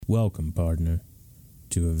Welcome, partner,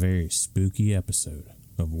 to a very spooky episode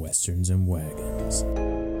of Westerns and Wagons.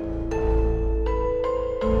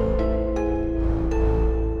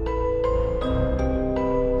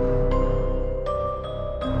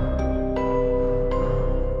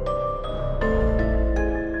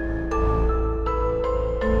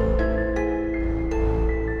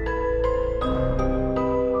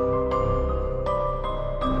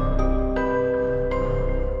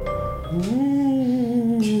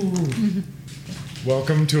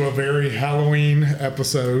 Welcome to a very Halloween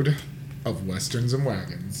episode of Westerns and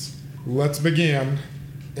Wagons. Let's begin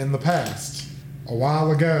in the past. A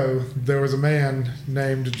while ago, there was a man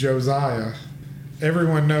named Josiah.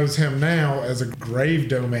 Everyone knows him now as a grave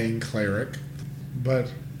domain cleric,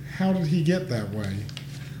 but how did he get that way?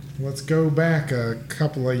 Let's go back a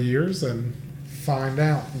couple of years and find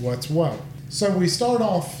out what's what. So we start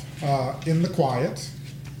off in the quiet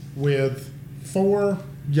with 4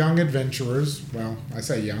 young adventurers. Well, I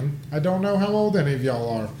say young. I don't know how old any of y'all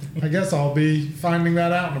are. I guess I'll be finding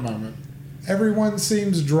that out in a moment. Everyone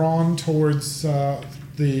seems drawn towards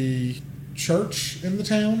the church in the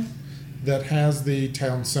town that has the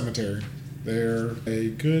town cemetery. There are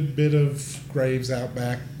a good bit of graves out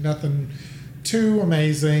back. Nothing too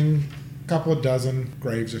amazing. A couple of dozen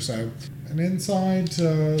graves or so. And inside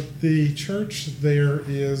the church there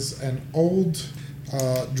is an old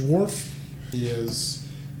dwarf. He is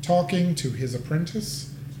talking to his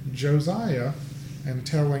apprentice, Josiah, and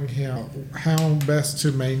telling him how best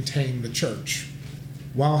to maintain the church.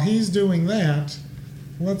 While he's doing that,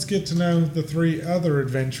 let's get to know the 3 other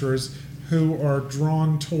adventurers who are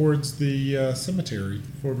drawn towards the cemetery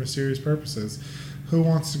for mysterious purposes. Who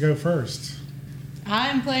wants to go first?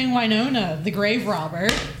 I'm playing Winona, the grave robber,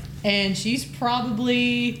 and she's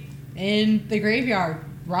probably in the graveyard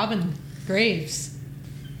robbing graves.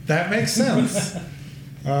 That makes sense.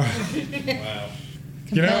 Wow.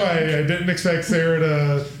 You know, I didn't expect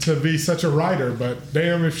Sarah to be such a writer, but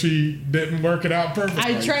damn if she didn't work it out perfectly.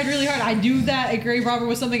 I tried really hard. I knew that a grave robber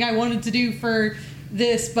was something I wanted to do for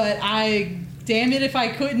this, but damn it if I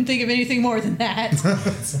couldn't think of anything more than that.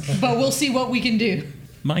 But we'll see what we can do.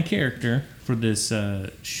 My character for this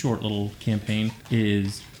short little campaign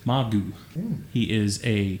is Magu. He is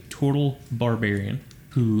a total barbarian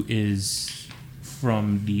who is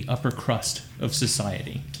from the upper crust of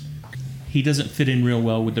society. He doesn't fit in real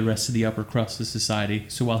well with the rest of the upper crust of society,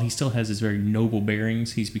 so while he still has his very noble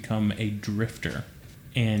bearings, he's become a drifter.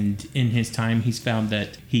 And in his time, he's found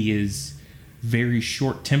that he is very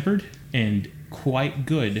short-tempered and quite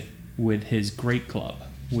good with his great club,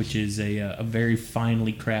 which is a very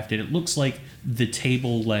finely crafted. It looks like the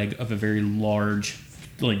table leg of a very large,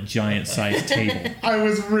 like giant-sized table. I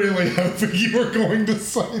was really hoping you were going to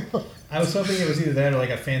say that. I was hoping it was either that or like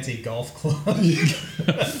a fancy golf club. Either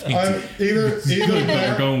We're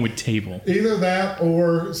that, going with table. either that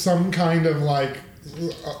or some kind of like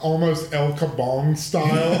almost El Kabong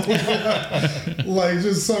style, like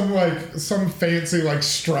just some fancy like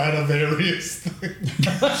Stradivarius thing.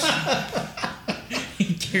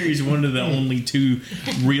 He carries one of the only 2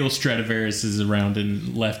 real Stradivariuses around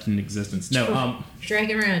and left in existence. No,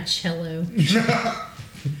 dragging around a cello.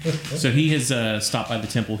 So he has stopped by the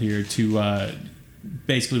temple here to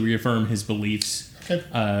basically reaffirm his beliefs,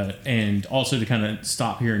 and also to kind of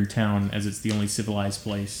stop here in town as it's the only civilized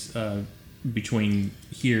place between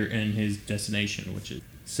here and his destination, which is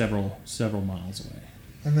several miles away.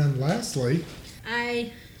 And then lastly,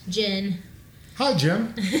 Jen. Hi,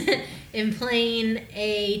 Jim. am playing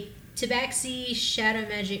a Tabaxi shadow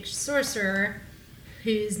magic sorcerer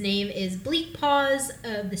whose name is Bleak Paws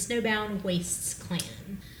of the Snowbound Wastes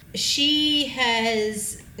clan. She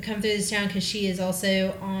has come through this town because she is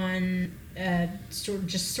also on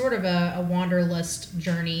sort of a wanderlust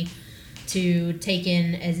journey to take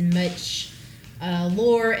in as much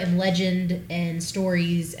lore and legend and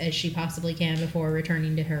stories as she possibly can before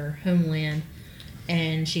returning to her homeland.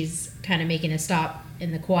 And she's kind of making a stop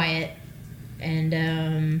in the quiet,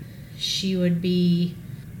 and she would be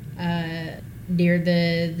near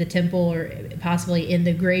the temple or possibly in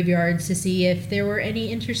the graveyards to see if there were any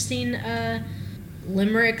interesting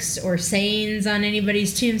limericks or sayings on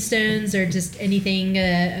anybody's tombstones or just anything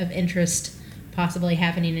of interest possibly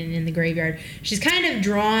happening in the graveyard. She's kind of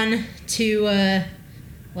drawn to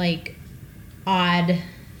like odd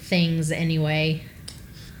things anyway.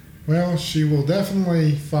 Well, she will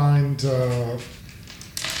definitely find a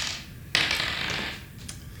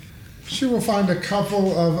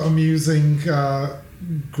couple of amusing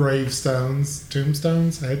gravestones,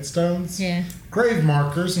 tombstones, headstones, grave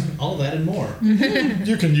markers. All that and more.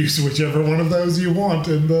 You can use whichever one of those you want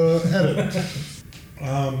in the edit.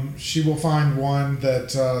 She will find one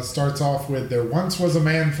that starts off with, "There once was a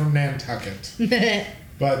man from Nantucket,"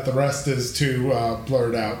 but the rest is too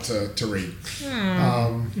blurred out to read.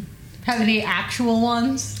 Have any actual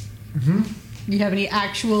ones? Mm-hmm. You have any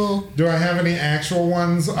actual? Do I have any actual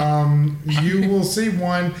ones? You will see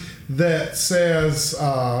one that says,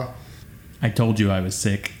 I told you I was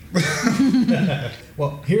sick.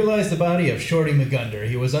 Well, here lies the body of Shorty McGunder.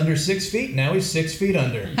 He was under 6 feet, now he's 6 feet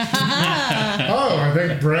under. oh, I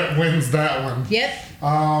think Brett wins that one. Yep.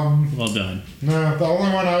 Well done. No, the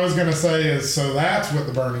only one I was going to say is, so that's what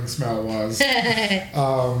the burning smell was.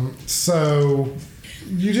 So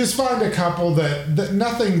you just find a couple that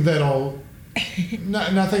nothing that'll,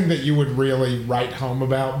 nothing that you would really write home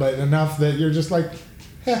about, but enough that you're just like,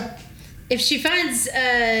 yeah. If she finds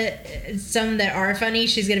some that are funny,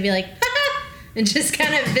 she's gonna be like, and just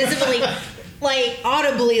kind of visibly, like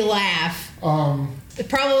audibly laugh.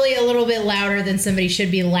 Probably a little bit louder than somebody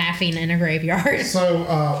should be laughing in a graveyard.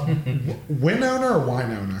 So, Winona or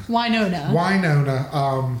Winona? Winona.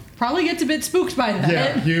 Winona. Probably gets a bit spooked by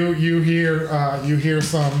that. Yeah, you hear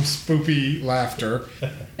some spoopy laughter.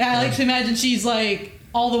 I like to imagine she's like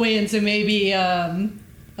all the way in, so maybe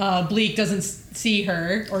Bleak doesn't see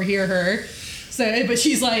her or hear her. So, but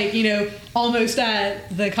she's like, almost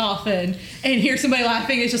at the coffin and hear somebody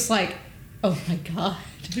laughing. It's just like, oh my god.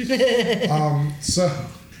 So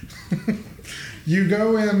you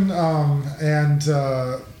go in and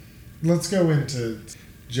let's go into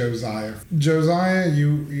Josiah. Josiah,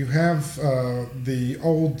 you have the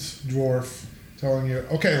old dwarf telling you,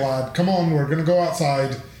 okay, lad, come on, we're gonna go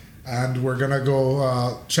outside and we're gonna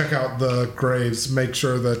go check out the graves, make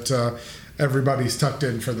sure that everybody's tucked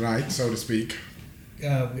in for the night, so to speak.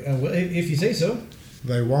 Well, if you say so.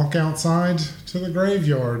 They walk outside to the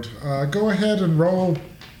graveyard. Go ahead and roll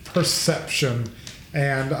perception,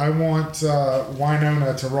 and I want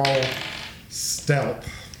Winona to roll stealth.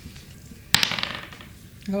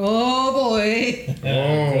 Oh boy.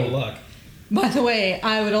 Good luck. By the way,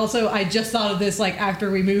 I just thought of this like after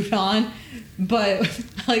we moved on, but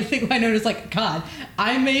I think I noticed like, God,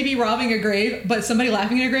 I may be robbing a grave, but somebody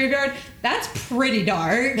laughing in a graveyard, that's pretty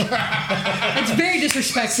dark. It's very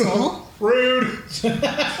disrespectful. Rude.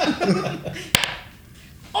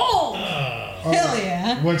 Oh, hell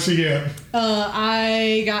yeah. What'd she get?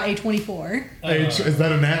 I got a 24. Is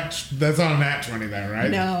that a nat? That's not a nat 20 there,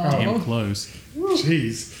 right? No. Damn close.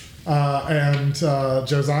 Jeez. And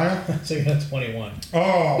Josiah? So you got 21.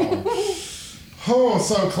 Oh,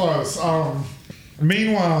 so close.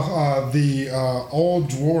 Meanwhile, the old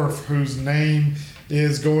dwarf whose name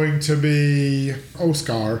is going to be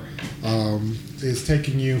Oscar is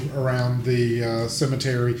taking you around the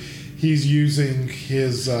cemetery. He's using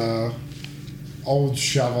his old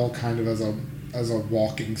shovel kind of as a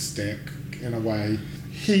walking stick in a way.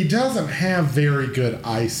 He doesn't have very good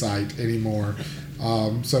eyesight anymore.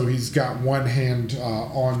 So he's got one hand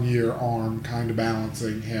on your arm, kind of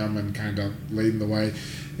balancing him and kind of leading the way.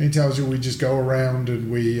 And he tells you we just go around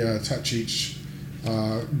and we touch each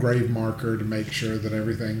grave marker to make sure that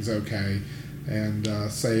everything's okay, and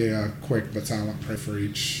say a quick but silent prayer for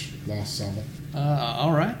each lost soul.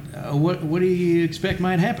 All right. What do you expect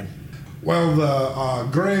might happen? Well, the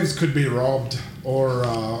graves could be robbed,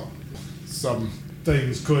 or some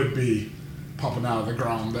things could be popping out of the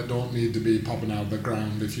ground that don't need to be popping out of the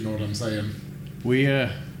ground, if you know what I'm saying. We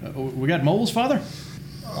got moles, Father?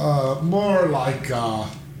 More like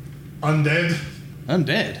undead.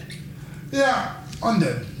 Undead? Yeah,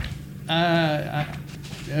 undead.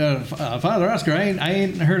 Father Oscar, I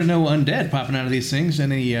ain't heard of no undead popping out of these things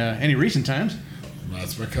any recent times.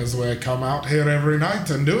 That's because we come out here every night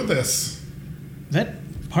and do this. Is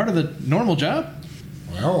that part of the normal job?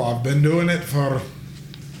 Well, I've been doing it for...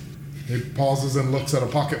 He pauses and looks at a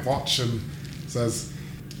pocket watch and says,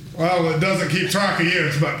 well, it doesn't keep track of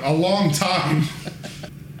years, but a long time.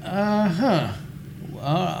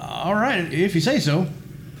 All right, if you say so.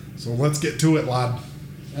 So let's get to it, lad.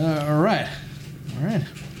 All right.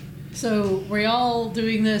 So were y'all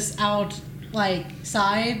doing this out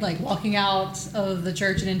side, like walking out of the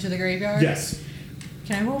church and into the graveyard? Yes.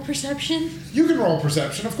 Can I roll perception? You can roll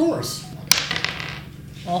perception, of course.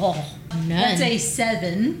 Oh, None. that's a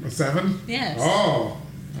 7. A 7? Yes. Oh.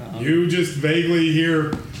 You just vaguely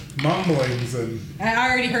hear mumblings and... I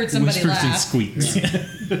already heard somebody Whispers and laugh. squeaks.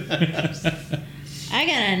 I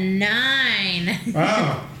got a 9.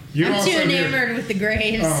 Oh. You I'm also too hear- enamored with the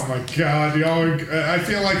graves. Oh my god, y'all! I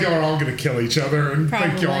feel like y'all are all gonna kill each other and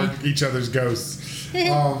think y'all are Probably. each other's ghosts.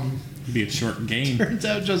 It'd be a short game. Turns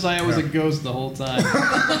out Josiah was a ghost the whole time.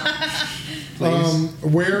 Please.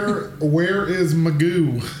 Where is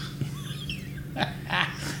Magoo?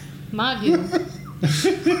 Magu.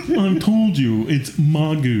 I told you, it's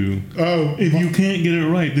Magu. Oh, If you can't get it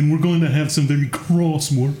right, then we're going to have some very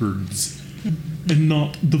cross words. And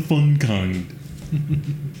not the fun kind.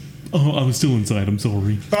 Oh, I was still inside, I'm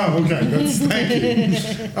sorry. oh, okay. Thank you.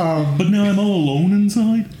 But now I'm all alone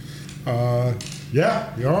inside?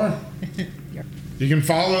 Yeah, you are. You can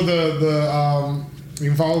follow the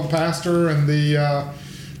pastor and the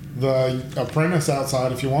apprentice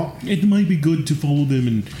outside if you want. It might be good to follow them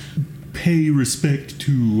and pay respect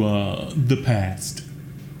to the past.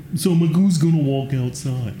 So Magoo's gonna walk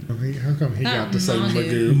outside. How come he got to say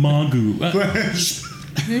Magoo. Magoo? Magoo.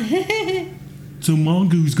 So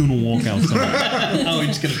Magoo's gonna walk outside. Oh,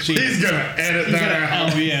 he's gonna cheat. He's gonna edit that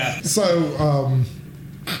out. Oh yeah. So,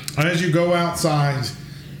 as you go outside,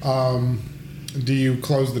 do you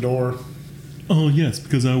close the door? Oh yes,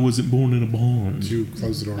 because I wasn't born in a barn. Do you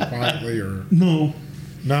close the door quietly or No,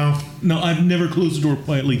 no? I've never closed the door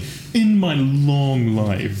quietly in my long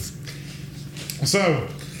life. So,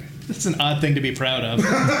 That's an odd thing to be proud of.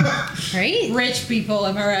 Right? Rich people,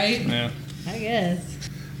 am I right? Yeah. I guess.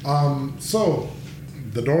 so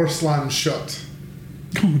the door slams shut.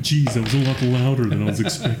 Oh geez, that was a lot louder than I was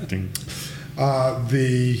expecting.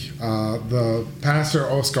 The pastor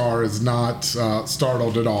Oscar is not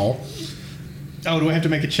startled at all. Oh, do I have to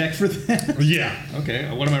make a check for that? Yeah, Okay,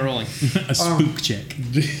 what am I rolling? A spook check.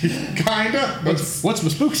 kinda. What's my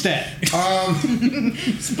spook stat?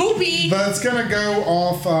 Spoopy! But it's gonna go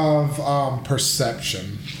off of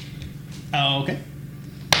perception. Oh, okay.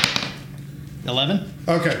 11?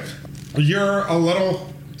 Okay, you're a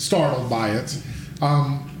little startled by it.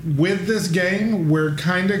 With this game, we're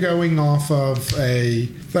kind of going off of a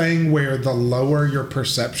thing where the lower your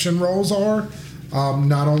perception rolls are,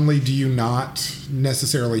 not only do you not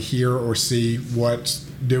necessarily hear or see what's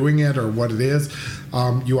doing it or what it is,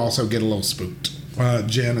 you also get a little spooked.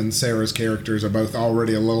 Jen and Sarah's characters are both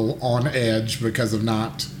already a little on edge because of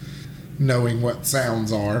not knowing what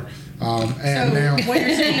sounds are. And So now, what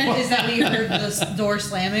you're saying is that we heard the door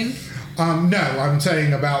slamming? no, I'm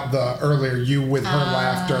saying about the earlier you with her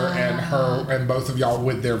laughter and her and both of y'all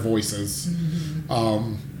with their voices.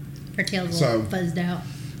 Her tail's So- a little fuzzed out.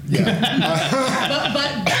 Yeah.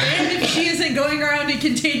 But damn if she isn't going around and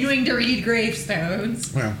continuing to read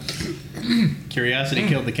gravestones. Well, Curiosity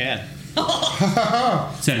killed the cat.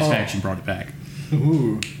 Satisfaction brought it back.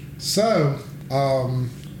 Ooh. so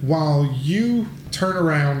while you turn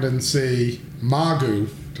around and see Magu,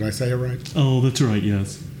 did I say it right? Oh, that's right,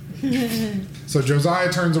 yes. So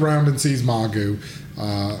Josiah turns around and sees Magu,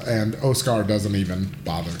 and Oscar doesn't even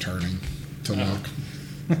bother turning to look.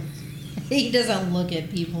 He doesn't look at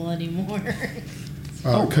people anymore.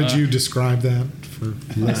 Could you describe that for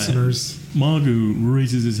listeners? Magu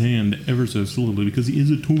raises his hand ever so slowly because he is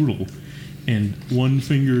a turtle, and one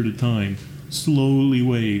finger at a time slowly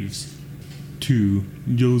waves to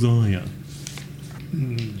Josiah.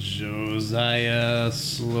 Josiah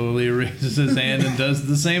slowly raises his hand and does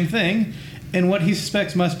the same thing, and what he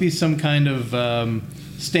suspects must be some kind of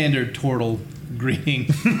standard turtle greeting.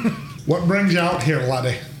 What brings you out here,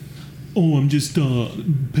 laddie? Oh, I'm just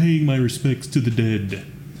paying my respects to the dead.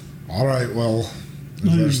 All right, well, I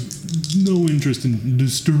have no interest in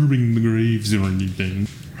disturbing the graves or anything.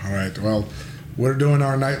 all right, well, we're doing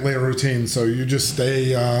our nightly routine, so you just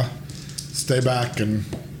stay back and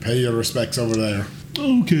pay your respects over there.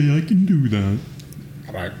 Okay, I can do that.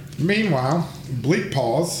 All right. Meanwhile, Bleak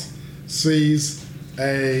Paws sees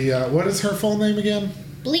a what is her full name again?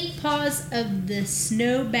 Bleak Paws of the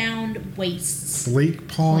Snowbound Wastes. Bleak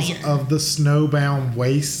Paws Clan. of the Snowbound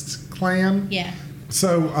Waste Clan. Yeah.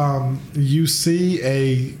 So you see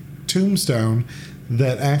a tombstone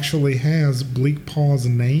that actually has Bleak Paws'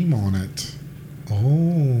 name on it.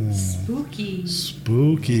 Oh, Spooky.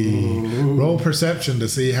 spooky. Roll perception to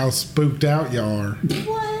see how spooked out you are.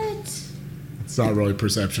 What? It's not really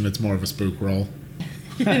perception, it's more of a spook roll.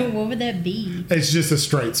 What would that be? It's just a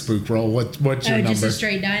straight spook roll. What's your number? Just a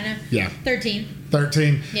straight Dinah? Yeah. 13.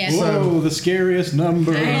 13. Yeah. Whoa, the scariest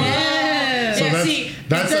number. So Yeah, see,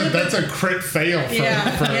 that's a crit fail for,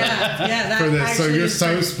 that for this. So actually you're is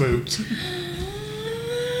so true. spooked.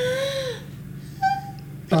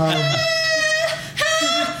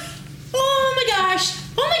 Oh my gosh!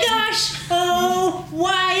 Oh my gosh! Oh,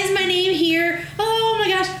 why is my name here? Oh my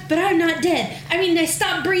gosh! But I'm not dead. I mean, I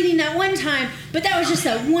stopped breathing that one time, but that was just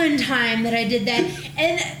that one time that I did that.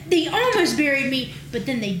 And they almost buried me, but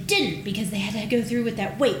then they didn't because they had to go through with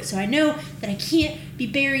that wake. So I know that I can't be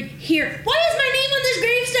buried here. Why is my name on this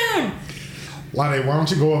gravestone? Laddie, why don't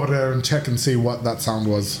you go over there and check and see what that sound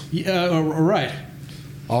was? Yeah, right.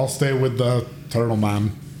 I'll stay with the turtle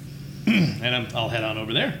man. And I'll head on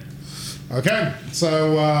over there. Okay,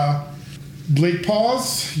 so Bleak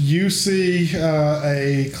Paws, you see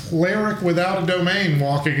a cleric without a domain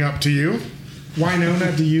walking up to you.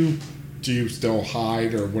 Winona, do you still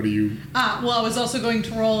hide, or what do you? Well, I was also going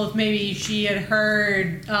to roll if maybe she had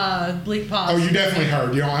heard Bleak Paws. Oh, you definitely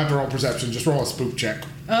heard. You don't have to roll perception. Just roll a spook check.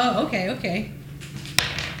 Oh, okay.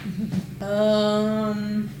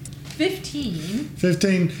 15.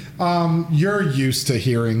 15. You're used to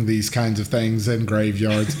hearing these kinds of things in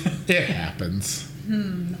graveyards. It happens.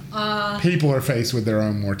 People are faced with their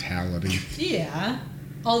own mortality. Yeah.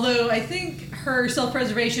 Although I think her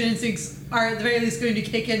self-preservation instincts are at the very least going to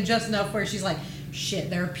kick in just enough where she's like,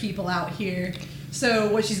 shit, there are people out here.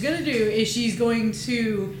 So what she's going to do is she's going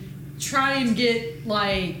to try and get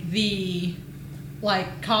the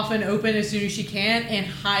coffin open as soon as she can and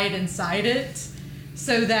hide inside it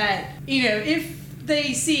so that, if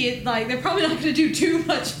they see it, they're probably not going to do too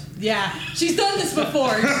much. Yeah, she's done this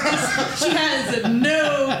before. She has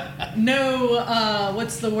no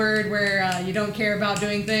what's the word where you don't care about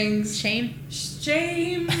doing things? Shame.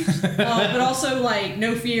 But also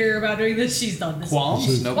no fear about doing this. She's done this.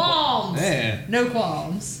 Qualms? No qualms. Yeah. No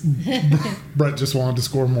qualms. Brett just wanted to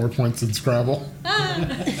score more points in Scrabble.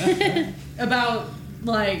 About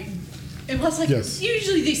unless Yes.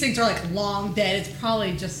 usually these things are long dead. It's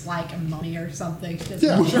probably just a mummy or something.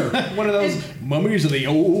 Yeah, sure. One of those mummies of the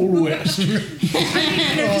Old West. Just it's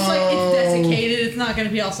desiccated. It's not going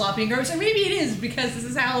to be all sloppy and gross. Or maybe it is because this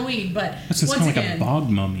is Halloween. But That's just once kind of like a again, bog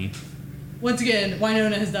mummy.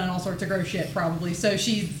 Winona has done all sorts of gross shit probably. So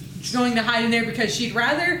she's going to hide in there because she'd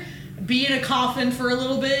rather be in a coffin for a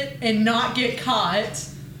little bit and not get caught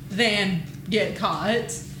than get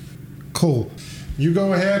caught. Cool. You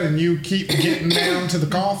go ahead and you keep getting down to the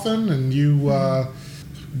coffin, and you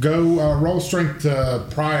go roll strength to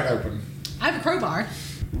pry it open. I have a crowbar.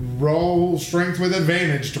 Roll strength with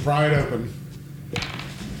advantage to pry it open.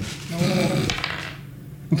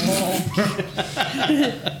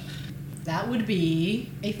 That would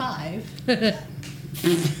be a 5.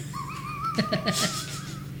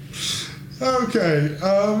 Okay.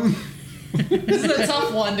 This is a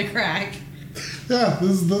tough one to crack. Yeah,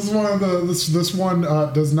 this one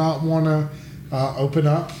does not want to open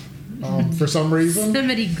up for some reason.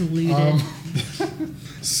 Somebody glued it.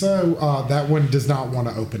 So that one does not want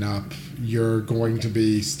to open up. You're going to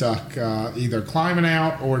be stuck either climbing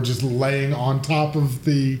out or just laying on top of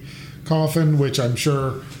the coffin, which I'm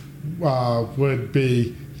sure would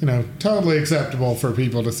be, totally acceptable for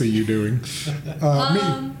people to see you doing.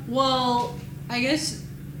 Well, I guess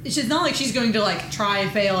it's not like she's going to try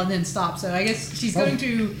and fail and then stop. So I guess she's going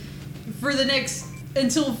to, for the next,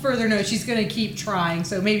 until further notice, she's going to keep trying.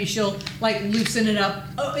 So maybe she'll loosen it up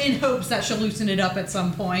in hopes that she'll loosen it up at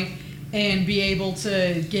some point and be able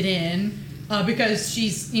to get in because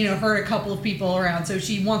she's heard a couple of people around. So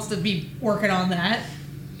she wants to be working on that.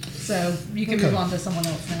 So you can move on to someone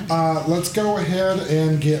else now. Let's go ahead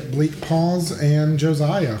and get Bleak Paws and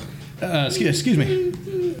Josiah. Excuse me.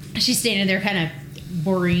 She's standing there kind of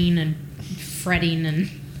worrying and fretting, and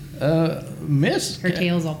Miss? her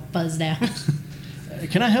tail's all buzzed out.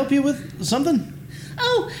 Can I help you with something?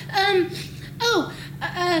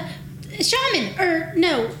 Shaman, or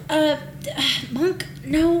no, monk,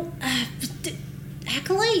 no,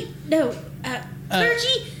 acolyte, no,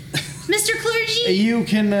 clergy, Mr. Clergy. You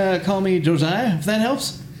can call me Josiah, if that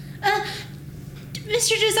helps.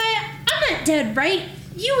 Mr. Josiah, I'm not dead, right?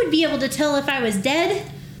 You would be able to tell if I was dead.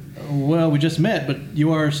 Well, we just met, but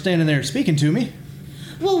you are standing there speaking to me.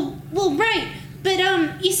 Well, right. But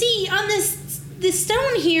you see, on this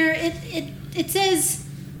stone here, it says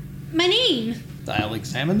my name. I'll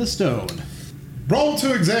examine the stone. Roll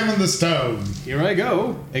to examine the stone. Here I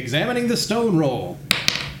go, examining the stone roll.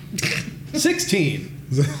 16.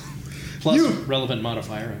 Plus relevant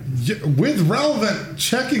modifier. With relevant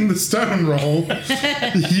checking the stone roll,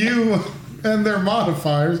 you and their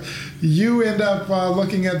modifiers, you end up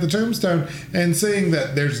looking at the tombstone and seeing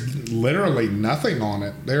that there's literally nothing on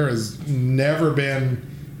it. There has never been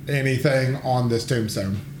anything on this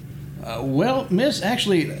tombstone. Well, miss,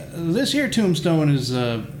 actually, this here tombstone is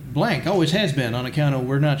blank. Always has been, on account of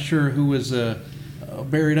we're not sure who was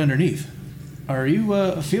buried underneath. Are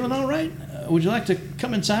you feeling all right? Would you like to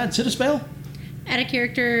come inside, sit a spell? Out of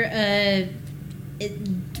character,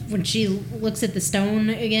 when she looks at the stone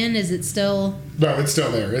again, is it still... No, it's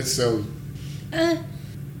still there. It's still...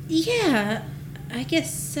 Yeah, I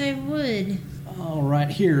guess I would. All right,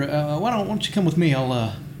 here. Why don't you come with me?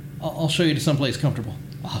 I'll show you to someplace comfortable.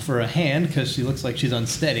 I'll offer a hand because she looks like she's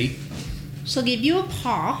unsteady. She'll give you a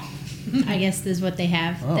paw. I guess is what they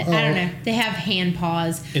have. Oh. I don't know. They have hand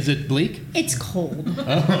paws. Is it bleak? It's cold.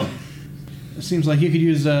 Oh. It seems like you could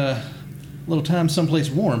use a little time someplace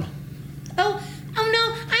warm. Oh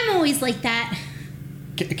no, I'm always like that.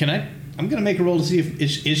 Can I? I'm gonna make a roll to see if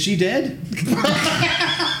is she dead?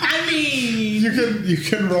 I mean, You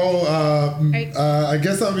can roll. I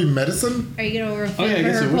guess that would be medicine. Are you gonna roll Oh yeah, I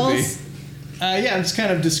guess her it would pulse? be. Yeah, I'm just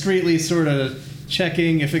kind of discreetly sort of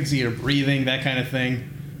checking if it's either breathing, that kind of thing.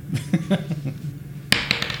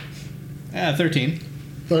 13.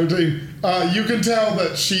 13. You can tell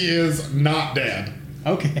that she is not dead.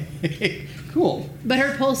 Okay. Cool. But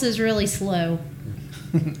her pulse is really slow.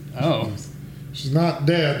 Oh. She's not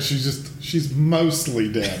dead. She's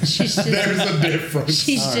mostly dead. She's just- There's a difference.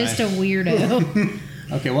 She's All just right. a weirdo.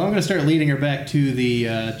 Okay, well, I'm going to start leading her back to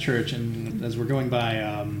the church, and as we're going by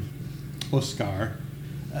Oscar,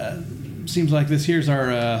 seems like this here's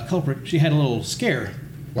our culprit. She had a little scare.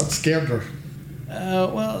 What scared her?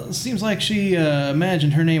 Well, it seems like she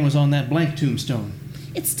imagined her name was on that blank tombstone.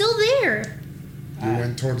 It's still there. You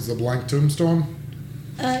went towards the blank tombstone?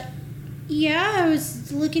 Yeah, I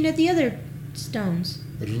was looking at the other stones.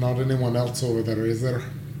 There's not anyone else over there, is there?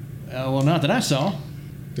 Well, not that I saw.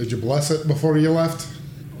 Did you bless it before you left?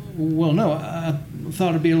 Well, no, I thought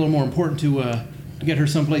it'd be a little more important to get her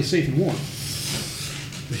someplace safe and warm.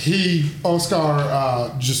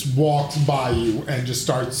 Oscar just walks by you and just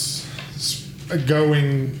starts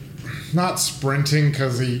going, not sprinting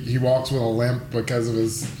because he walks with a limp because of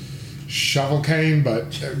his shovel cane,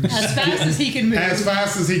 but as fast as he can move. as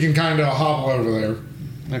fast as he can kind of hobble over there.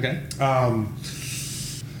 Okay.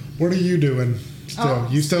 What are you doing still? Oh.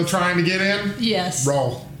 You still trying to get in? Yes.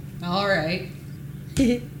 Roll. All right.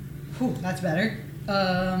 Whew, that's better.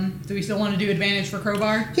 Do we still want to do advantage for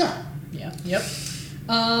crowbar? Yeah. Yeah. Yep. See,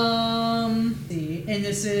 and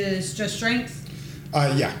this is just strength.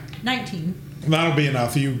 Yeah. 19. That'll be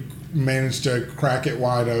enough. You managed to crack it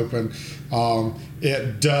wide open.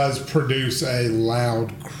 It does produce a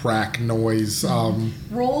loud crack noise.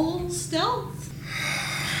 Roll stealth.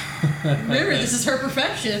 Remember, this is her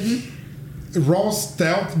profession. Roll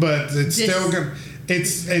stealth, but it's Dis- still gonna.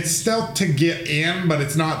 It's stealth to get in, but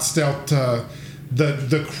it's not stealth to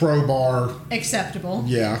the crowbar. Acceptable.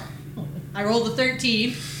 Yeah. I rolled a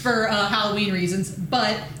 13 for Halloween reasons,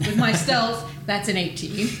 but with my stealth, that's an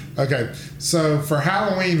 18. Okay. So for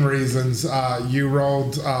Halloween reasons, you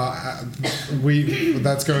rolled.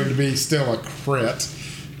 That's going to be still a crit,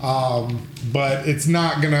 but it's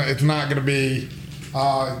not gonna be.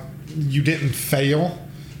 You didn't fail,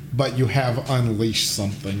 but you have unleashed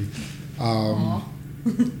something.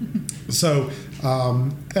 So,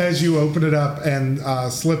 as you open it up and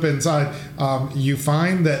slip inside, you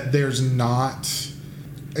find that there's not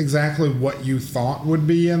exactly what you thought would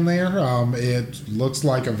be in there. It looks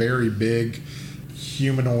like a very big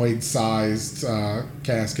humanoid-sized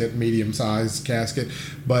casket, medium-sized casket,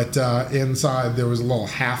 but inside there was a little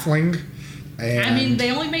halfling. And, I mean, they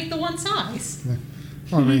only make the one size.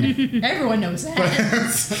 I mean, Everyone knows that.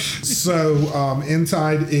 so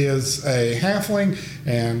inside is a halfling,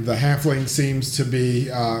 and the halfling seems to be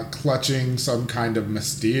clutching some kind of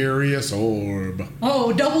mysterious orb.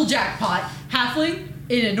 Oh, double jackpot. Halfling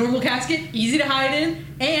in a normal casket, easy to hide in,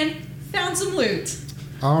 and found some loot.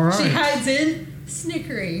 All right. She hides in,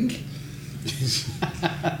 snickering.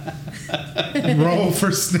 Roll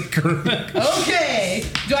for snickering. Okay.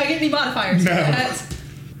 Do I get any modifiers? No. For that?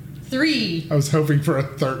 3. I was hoping for a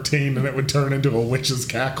 13 and it would turn into a witch's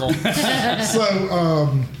cackle.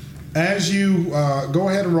 So, as you go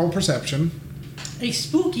ahead and roll perception. A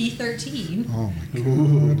spooky 13. Oh my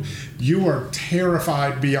god. You are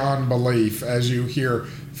terrified beyond belief as you hear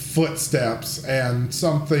footsteps and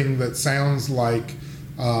something that sounds like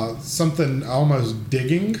something almost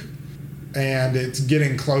digging, and it's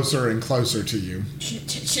getting closer and closer to you. She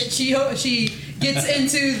gets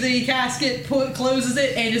into the casket, closes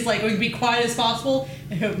it, and is like going to be quiet as possible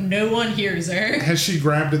and hope no one hears her. Has she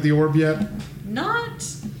grabbed at the orb yet? Not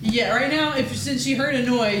yet. Right now, since she heard a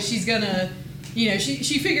noise, she's gonna,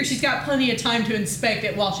 she figures she's got plenty of time to inspect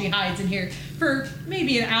it while she hides in here for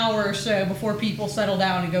maybe an hour or so before people settle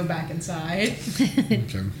down and go back inside.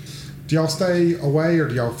 Okay. Do y'all stay away or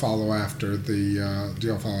do y'all follow after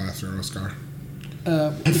Oscar?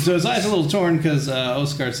 So his eyes are a little torn because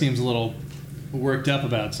Oscar seems a little worked up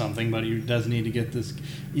about something, but he does need to get this.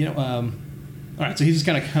 All right, so he's just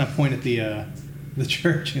kind of point at the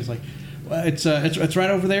church. He's like, well, it's right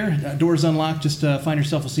over there. Door's unlocked. Just find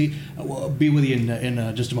yourself a seat. We'll be with you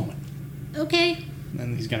in just a moment. Okay.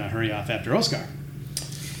 And he's gonna hurry off after Oscar.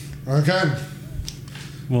 Okay.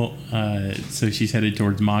 Well, so she's headed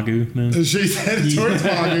towards Magu then? She's headed towards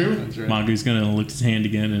Magu. That's right. Magu's going to lift his hand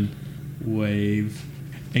again and wave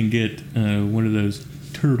and get one of those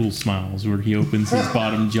turtle smiles, where he opens his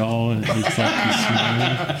bottom jaw and it looks like he's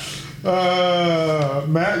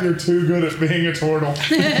smiling. Matt, you're too good at being a turtle.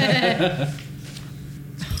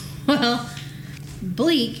 Well,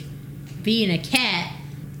 Bleak, being a cat,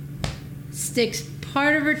 sticks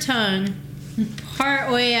part of her tongue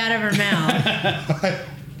part way out of her mouth.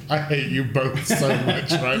 I hate you both so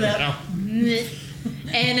much right now.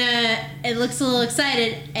 And it looks a little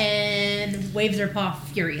excited and waves her paw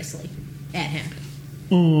furiously at him.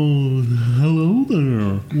 Oh, hello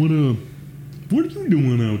there. What are you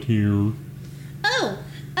doing out here? Oh,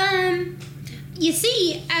 you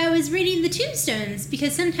see, I was reading the tombstones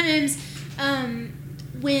because sometimes,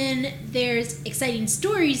 when there's exciting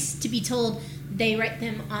stories to be told, they write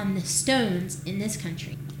them on the stones in this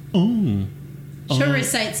country. Oh. She'll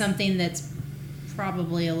recite something that's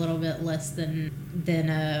probably a little bit less than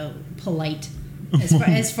polite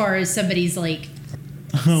as far as somebody's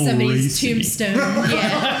somebody's racy. tombstone.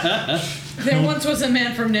 Yeah, There once was a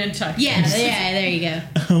man from Nantucket. yeah, there you go.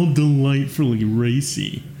 How delightfully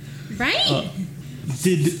racy. Right?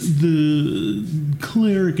 Did the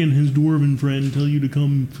cleric and his dwarven friend tell you to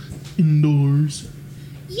come indoors?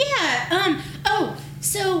 Yeah.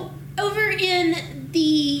 So over in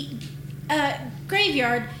the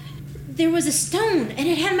graveyard, there was a stone, and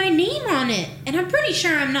it had my name on it. And I'm pretty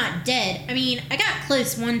sure I'm not dead. I mean, I got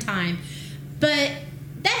close one time, but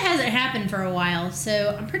that hasn't happened for a while,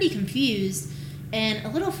 so I'm pretty confused and a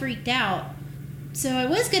little freaked out. So I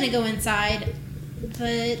was gonna go inside,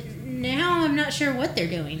 but now I'm not sure what they're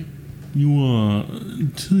doing.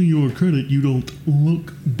 To your credit, you don't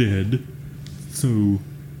look dead. So,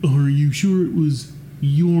 are you sure it was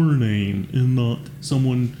your name and not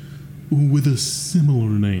someone with a similar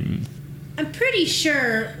name? I'm pretty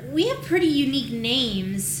sure we have pretty unique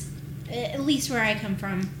names, at least where I come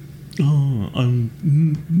from. Oh, I'm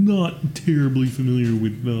not terribly familiar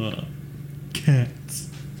with cats.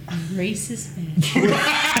 Racist bitch.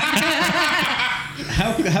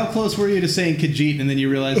 How close were you to saying Khajiit and then you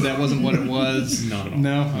realized that wasn't what it was? Not at all.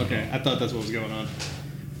 No? Okay. I thought that's what was going on.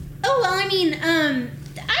 Oh, well, I mean,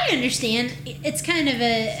 I understand. It's kind of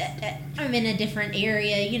I'm in a different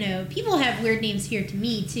area, you know. People have weird names here to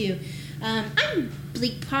me, too. I'm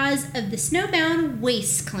Bleak Paws of the Snowbound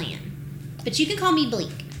Wastes clan. But you can call me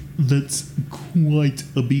Bleak. That's quite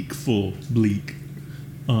a beakful, Bleak.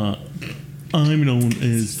 I'm known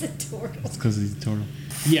as... It's adorable. It's because he's a turtle.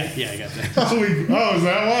 Yeah, I got that. Oh, is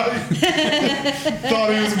that why? Thought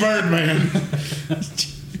he was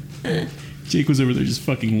Birdman. Jake was over there just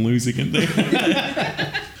fucking losing it there.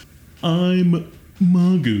 I'm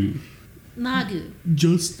Magu. Magu.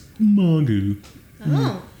 Just Magu.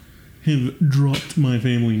 Oh. Have dropped my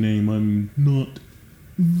family name. I'm not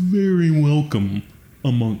very welcome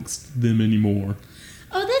amongst them anymore.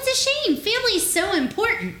 Oh, that's a shame. Family's so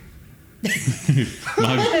important.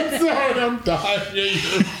 Magu, Sorry, I'm dying.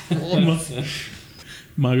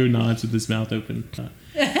 Magu nods with his mouth open.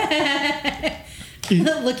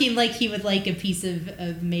 Looking like he would like a piece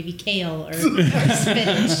of maybe kale or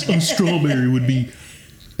spinach. A strawberry would be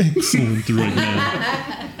excellent right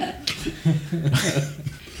now.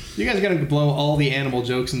 You guys gotta blow all the animal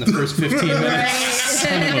jokes in the first 15 minutes.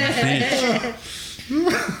 Son of a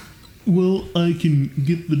bitch. Well, I can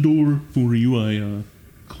get the door for you. I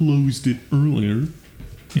closed it earlier.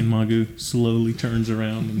 And Magu slowly turns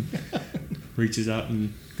around and reaches out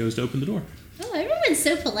and goes to open the door. Oh, everyone's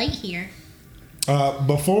so polite here.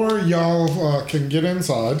 Before y'all can get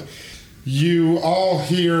inside, you all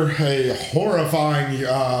hear a horrifying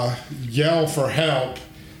yell for help.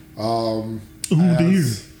 Oh dear.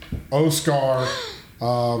 Oscar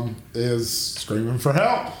is screaming for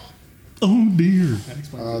help. Oh dear.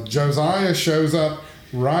 Josiah shows up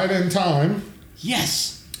right in time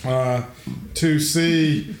Yes! to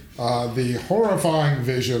see the horrifying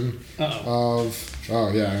vision of...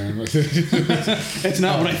 Oh, yeah. It's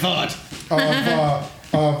not what I thought.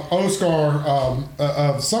 of Oscar,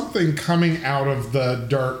 of something coming out of the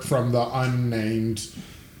dirt from the unnamed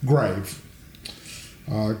grave.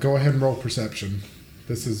 Go ahead and roll perception.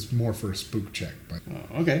 This is more for a spook check, but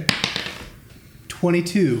Oh, okay.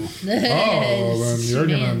 22.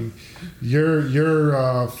 then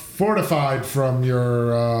you're fortified from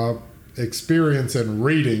your experience in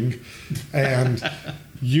reading, and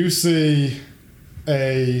you see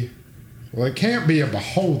well, it can't be a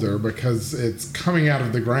beholder because it's coming out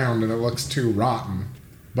of the ground and it looks too rotten,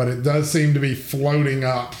 but it does seem to be floating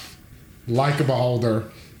up like a beholder,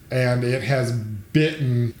 and it has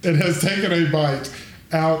taken a bite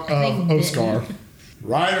out of Oscar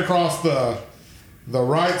right across the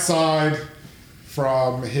right side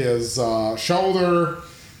from his shoulder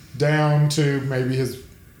down to maybe his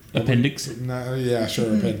Appendix? No, yeah,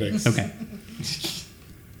 sure, appendix. Okay.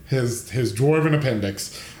 His dwarven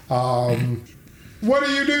appendix. What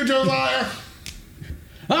do you do, Josiah?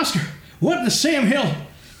 Oscar, what in the Sam Hill?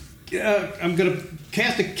 I'm gonna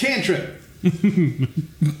cast a cantrip.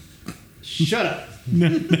 Shut up.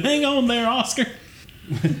 Hang on there, Oscar.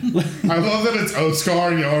 I love that it's Oscar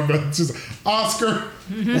and your but it's just Oscar.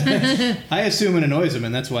 I assume it annoys him,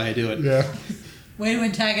 and that's why I do it. Yeah. Way to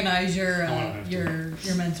antagonize your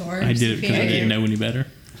mentor. I did it because I didn't know any better.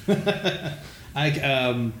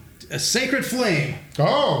 A sacred flame.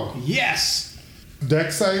 Oh, Yes.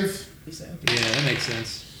 deck save. So, Yeah, that makes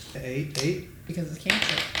sense. 8. because it's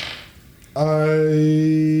cancer.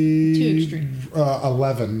 Too extreme.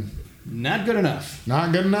 11. Not good enough.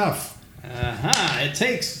 Not good enough. Aha! It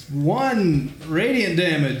takes 1 radiant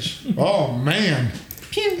damage. Oh man,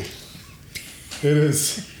 Pew. it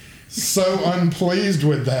is so unpleased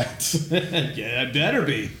with that. Yeah, it better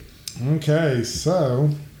be. Okay,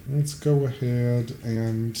 so let's go ahead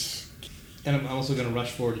and And I'm also going to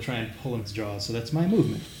rush forward to try and pull him his jaws, so that's my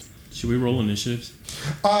movement. Should we roll initiatives?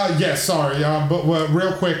 yes, sorry, but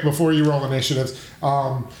real quick before you roll initiatives,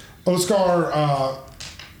 Oscar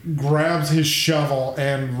grabs his shovel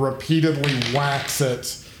and repeatedly whacks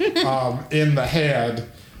it in the head.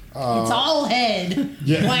 It's all head.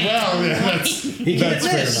 Yeah, Whack, well, yeah, that's can't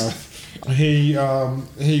fair miss.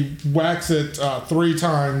 enough. He whacks it 3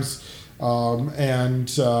 times, and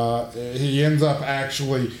he ends up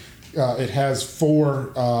actually. It has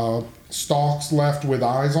 4 stalks left with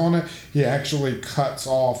eyes on it. He actually cuts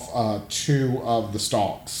off 2 of the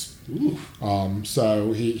stalks.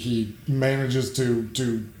 So he manages to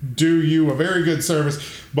do you a very good service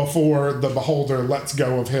before the beholder lets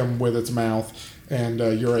go of him with its mouth, and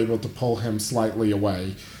you're able to pull him slightly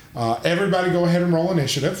away. Everybody go ahead and roll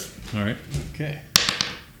initiative. All right. Okay.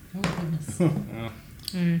 Oh,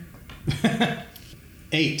 goodness.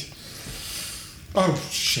 8. Oh,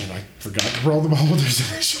 shit, I forgot to roll the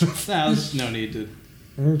beholder's initiative. No, there's no need to.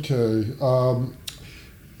 Okay.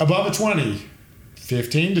 Above a 20.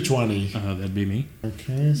 15 to 20. That'd be me.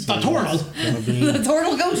 Okay. So The turtle. that's gonna be- The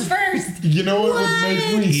turtle goes first. You know what would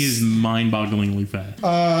make me? He is mind-bogglingly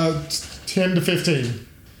fast. 10 to 15.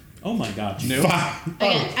 Oh my god. No. 5.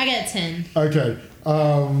 I got 10. Okay.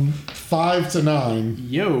 5 to 9.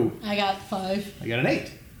 Yo. I got 5. I got an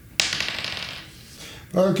 8.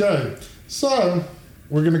 Okay. So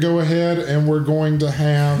we're gonna go ahead and we're going to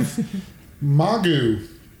have Magu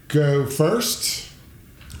go first.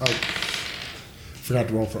 Oh, forgot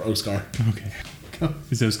to roll for Oscar. Okay.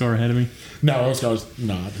 Is Oscar ahead of me? No, Oscar's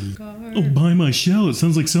not. Oh, by my shell. It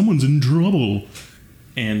sounds like someone's in trouble.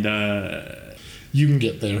 And You can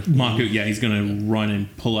get there. Maku, yeah, he's gonna run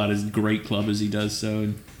and pull out his great club as he does so.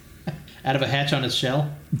 And Out of a hatch on his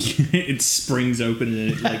shell? it springs open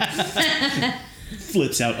and it like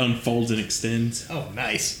flips out, unfolds, and extends. Oh,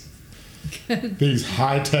 nice. These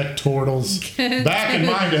high-tech turtles. Back in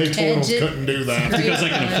my day, turtles Gadget. couldn't do that. Because I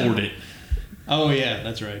can afford it. Oh, yeah,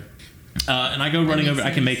 that's right. And I go running makes over.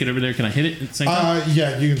 I can make it over there. Can I hit it at the same time?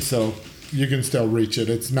 Yeah, you can still reach it.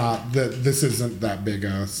 It's not that this isn't that big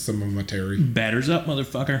a cemetery. Batters up,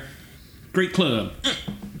 motherfucker. Great club.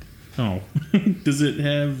 Oh. Does it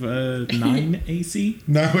have 9 AC?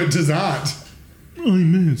 No, it does not. I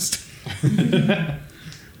missed.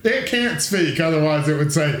 It can't speak, otherwise it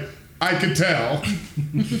would say, "I could tell."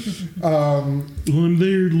 Well, I'm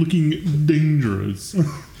there looking dangerous.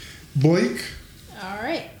 Bleak. All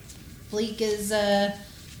right. Bleak is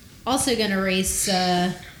also going to race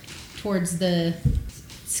towards the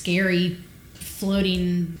scary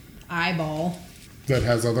floating eyeball That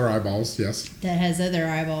has other eyeballs, yes. that has other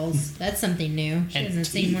eyeballs. That's something new. She And hasn't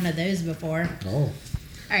seen teeth. one of those before. Oh. All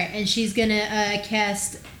right, and she's going to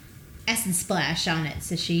cast Acid Splash on it.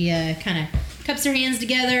 So she kind of cups her hands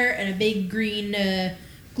together and a big green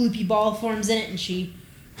gloopy ball forms in it, and she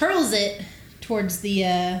hurls it towards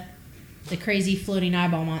the crazy floating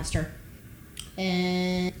eyeball monster.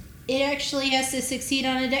 And it actually has to succeed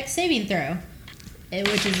on a dex saving throw,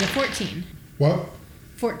 which is a 14. What?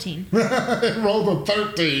 14. It rolled a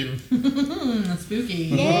 13. That's spooky.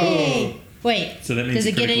 Yay! Wait, So that means does it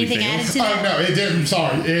it get critically anything fails? added to that? Oh, no, it didn't.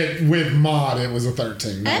 Sorry. With mod, it was a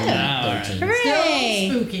 13. not a Oh. 13. Hooray!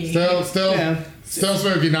 Still spooky. Still Yeah.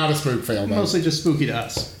 spooky, not a spook fail, though. Mostly just spooky to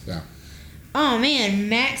us. Yeah. Oh man,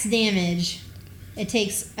 max damage. It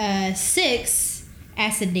takes 6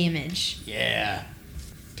 acid damage. Yeah.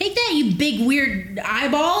 Take that, you big weird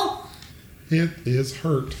eyeball! It is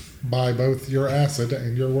hurt by both your acid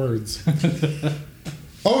and your words.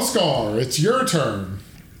 Oscar, it's your turn.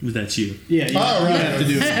 That's you. Yeah, you Oh, you right. have to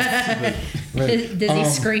do it. Does he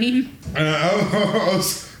scream?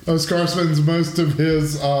 Oscar spends most of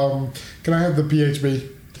his. Can I have the PHB?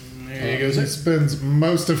 There you go. He spends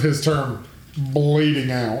most of his turn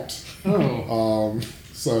bleeding out. Oh.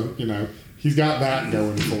 So, he's got that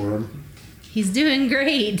going for him. He's doing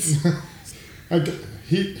great. Okay,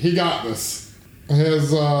 he got this.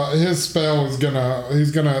 His spell is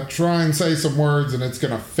he's gonna try and say some words and it's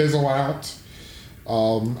gonna fizzle out.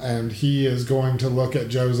 And he is going to look at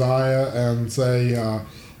Josiah and say,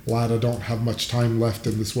 lad, I don't have much time left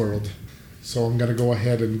in this world. So I'm gonna go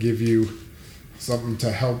ahead and give you something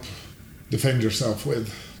to help defend yourself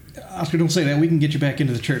with. Oscar, don't say that. We can get you back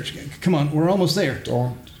into the church. Come on, we're almost there.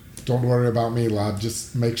 Don't worry about me, lad.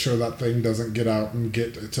 Just make sure that thing doesn't get out and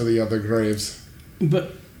get to the other graves.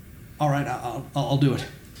 But, all right, I'll do it.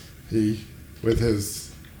 He, with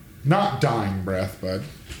his not dying breath, but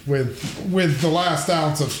with the last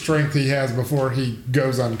ounce of strength he has before he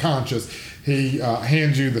goes unconscious, he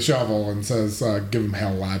hands you the shovel and says, "Give him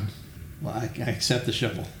hell, lad." Well, I accept the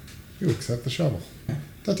shovel. You accept the shovel.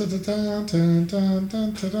 Okay.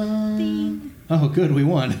 Oh, good, we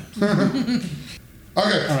won. All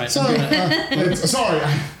right, so, sorry,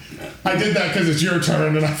 I did that because it's your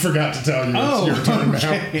turn, and I forgot to tell you it's your turn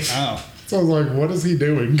now. Oh. So I was like, what is he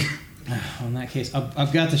doing? Well, in that case,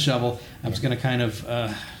 I've got the shovel. I was going to kind of...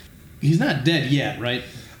 he's not dead yet, right?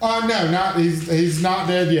 No, he's not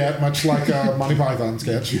dead yet, much like a Monty Python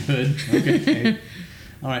sketch. Good. Okay.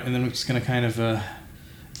 All right, and then we're just going to kind of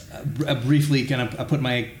briefly I put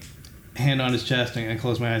my hand on his chest and I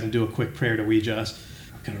close my eyes and do a quick prayer to Ouija.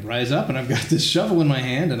 Kind of rise up, and I've got this shovel in my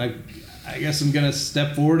hand, and I guess I'm gonna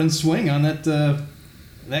step forward and swing on that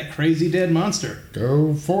crazy dead monster.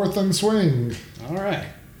 Go forth and swing. All right.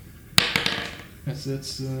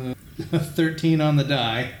 That's 13 on the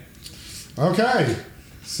die. Okay,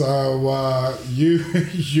 so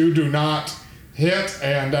you do not hit,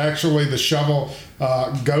 and actually the shovel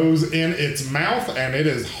goes in its mouth, and it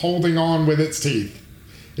is holding on with its teeth.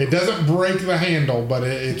 It doesn't break the handle, but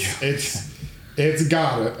it's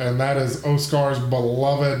got it, and that is Oscar's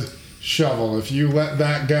beloved shovel. If you let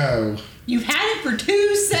that go... You've had it for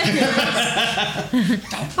 2 seconds.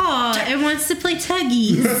 Aw, it wants to play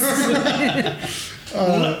tuggies.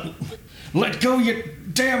 Let go, you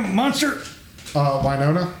damn monster!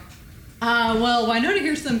 Winona? Well, Winona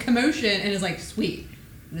hears some commotion and is like, sweet.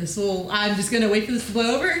 I'm just going to wait for this to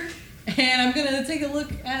blow over, and I'm going to take a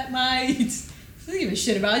look at my... I don't give a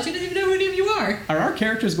shit about it. She doesn't even know who any of you are. Are our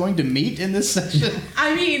characters going to meet in this session?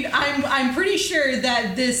 I mean, I'm pretty sure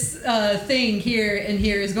that this thing here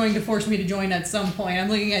is going to force me to join at some point. I'm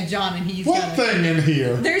looking at John, and he's what thing in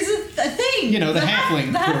here? There's a thing. The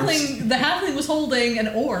halfling. The halfling was holding an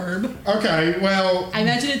orb. Okay, well... I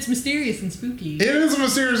imagine it's mysterious and spooky. It is a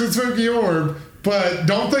mysterious and spooky orb, but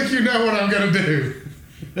don't think you know what I'm going to do.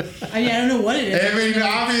 I mean, I don't know what it is. I mean,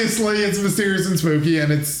 obviously it's mysterious and spooky,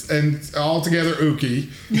 and it's altogether ooky.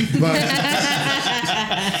 But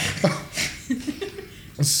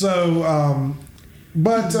so,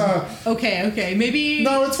 Okay, maybe.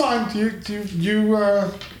 No, it's fine. You.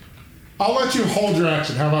 I'll let you hold your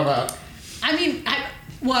action. How about that? I mean, I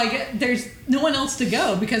guess there's no one else to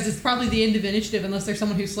go because it's probably the end of initiative unless there's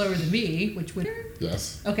someone who's slower than me, which would.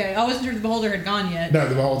 Yes. Okay, I wasn't sure the beholder had gone yet. No,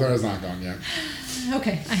 the beholder has not gone yet.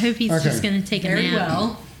 Okay. I hope he's just going to take a nap. Very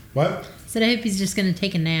well. What? Said I hope he's just going to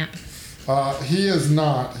take a nap. He is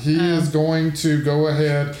not. He is going to go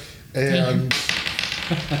ahead and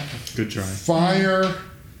Good try. fire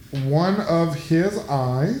one of his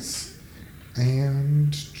eyes,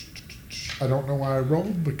 and I don't know why I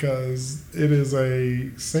rolled because it is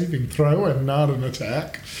a saving throw and not an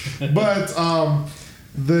attack. But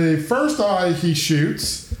the first eye he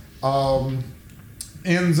shoots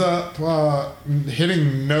ends up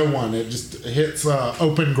hitting no one. It just hits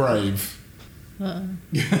open grave. I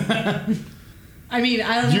mean,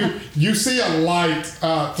 I don't know. You see a light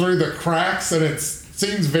through the cracks, and it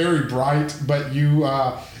seems very bright, but you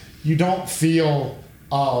don't feel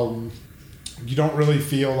you don't really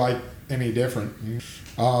feel like any different.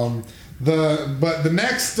 The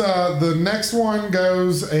next one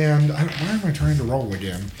goes, and why am I trying to roll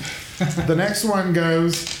again? The next one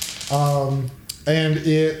goes, and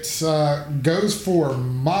it goes for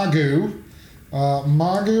Magu.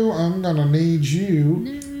 Magu, I'm gonna need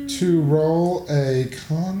you to roll a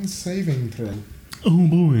con saving throw. Oh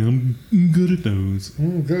boy, I'm good at those.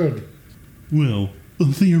 Good. Well,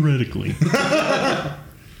 theoretically.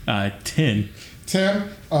 10. 10.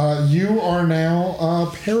 You are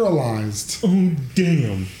now paralyzed. Oh,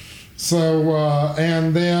 damn. So,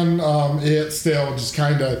 and then it still just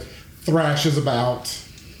kind of thrashes about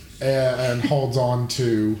and holds on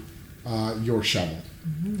to your shovel.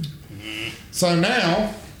 So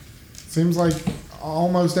now Seems like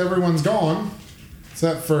almost everyone's gone,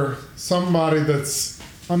 except for somebody that's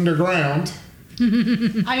underground. I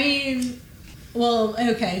mean, well,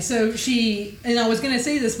 okay, so she, and I was going to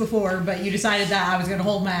say this before, but you decided that I was going to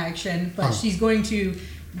hold my action, but she's going to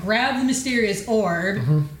grab the mysterious orb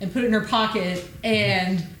and put it in her pocket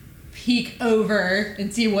and peek over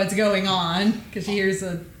and see what's going on, because she hears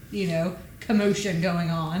a, commotion going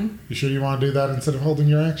on. You sure you want to do that instead of holding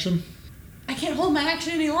your action? I can't hold my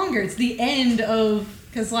action any longer. It's the end of,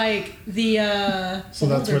 because the So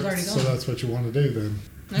that's holder's what. already So gone. that's what you want to do then.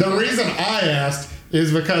 Okay. The reason I asked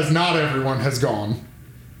is because not everyone has gone,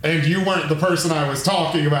 and you weren't the person I was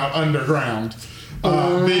talking about underground. The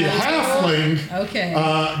halfling Okay.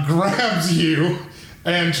 grabs you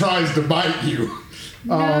and tries to bite you.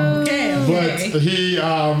 Okay. But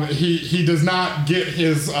he does not get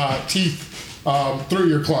his teeth through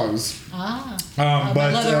your clothes. My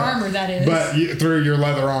leather armor, that is. But through your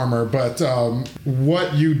leather armor. But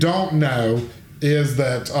what you don't know is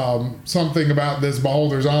that something about this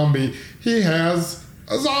beholder zombie, he has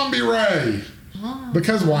a zombie ray.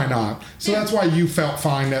 Because why not? So that's why you felt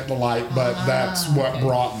fine at the light, but that's what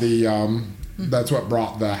brought the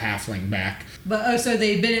halfling back. But so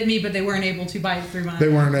they bit at me, but they weren't able to bite through my. They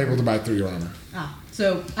weren't able to bite through your armor.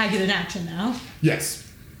 So I get an action now, Yes.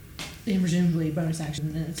 and presumably bonus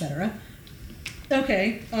action, etc.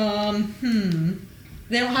 Okay.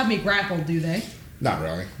 They don't have me grappled, do they? Not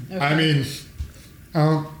really. Okay. I mean,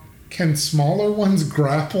 can smaller ones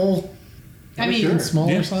grapple? I mean,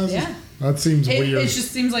 Smaller Yeah. sizes? Yeah. That seems it weird.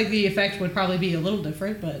 just seems like the effect would probably be a little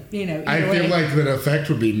different, but either I way. feel like the effect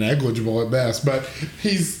would be negligible at best, but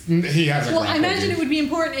he has a Well, I imagine it would be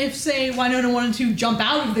important if, say, Winona wanted to jump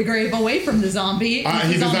out of the grave away from the zombie.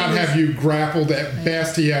 He does not have you grappled. At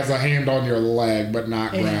best, he has a hand on your leg, but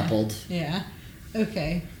not grappled. Yeah.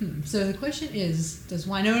 Okay. So the question is, does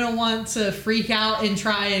Winona want to freak out and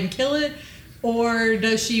try and kill it? Or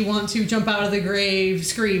does she want to jump out of the grave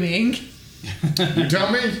screaming? You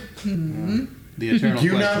tell me. The eternal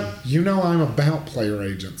question. You know I'm about player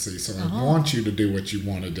agency, so I want you to do what you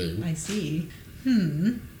want to do. I see.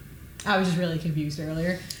 I was just really confused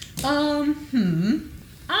earlier. I'm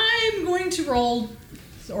going to roll,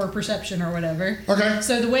 or perception or whatever. Okay.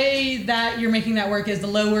 So the way that you're making that work is the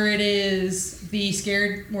lower it is, the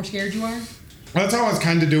more scared you are? That's how I was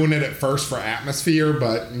kind of doing it at first for atmosphere,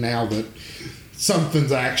 but now that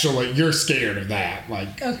something's actually, you're scared of that.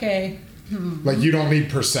 Like Okay. you don't need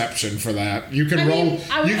perception for that. You can I roll. mean,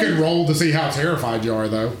 You can roll to see how terrified you are,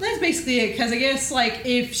 though. That's basically it, because I guess,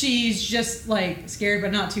 if she's just, scared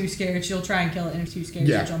but not too scared, she'll try and kill it, and if too scared,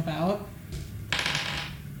 Yeah. she'll jump out.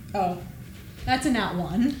 Oh. That's a nat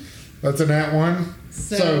 1. That's a nat 1.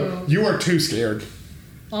 So you are too scared.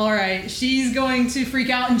 Alright, she's going to freak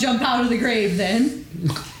out and jump out of the grave then.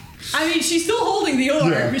 I mean, she's still holding the orb,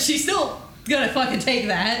 Yeah. but she's still gonna fucking take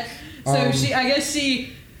that. So I guess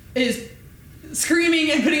she is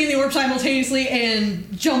screaming and putting in the orb simultaneously and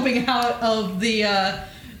jumping out of the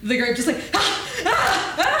grave, just like,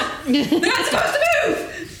 they're not supposed to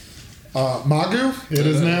move! Magu, it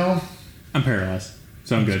is now. I'm paralyzed,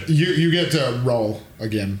 so I'm good. You get to roll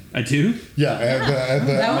again. I do? Yeah, at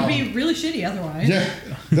the, That would be really shitty otherwise. Yeah,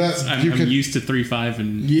 that's I'm, you I'm can. used to 3-5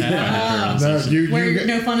 and Yeah. Pathfinder No, paralysis. you Where get,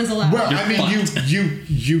 no fun is allowed. well, I mean, fucked.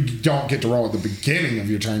 you don't get to roll at the beginning of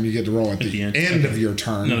your turn. You get to roll at the end Okay. of your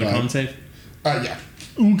turn. Another but, con save? yeah,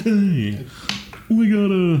 Okay. We got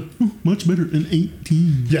much better than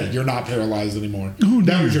 18. yeah, you're not paralyzed anymore. Oh,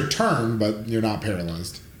 that no. was your turn, but you're not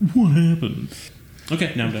paralyzed. What happened?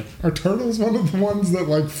 Okay, now I'm done. Are turtles one of the ones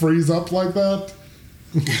that freeze up like that?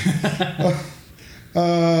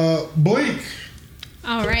 Bleak.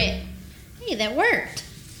 All right. Hey, that worked.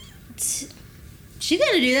 She's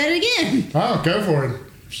gonna do that again. Oh, go for it.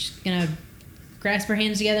 She's gonna grasp her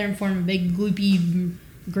hands together and form a big gloopy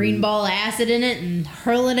green ball of acid in it and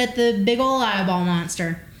hurl it at the big ol' eyeball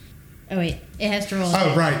monster. Oh wait, it has to roll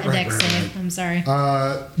Oh, right, a dex right, save. right. I'm sorry.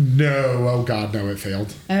 No. Oh God, no, it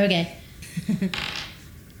failed. Okay.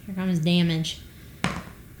 Here comes damage.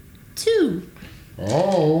 2.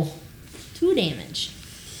 Oh. 2 damage.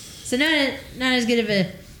 So not as good of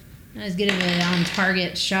a on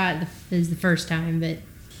target shot as the first time, but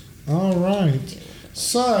All right.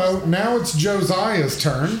 So now it's Josiah's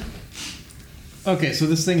turn. Okay, so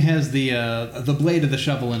this thing has the blade of the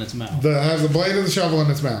shovel in its mouth. Has the blade of the shovel in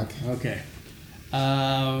its mouth. Okay.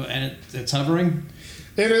 And it's hovering.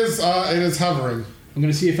 It is hovering. I'm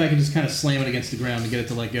going to see if I can just kind of slam it against the ground and get it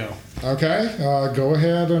to let go. Okay. Go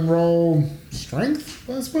ahead and roll strength,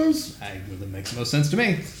 I suppose. That makes the most sense to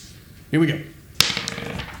me. Here we go.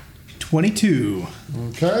 22.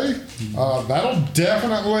 Okay. That'll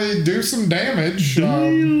definitely do some damage.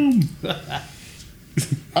 I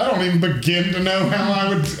don't even begin to know how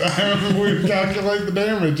we would calculate the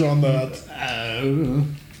damage on that.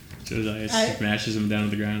 Josiah smashes him down to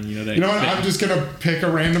the ground. You know that. You know what? I'm just gonna pick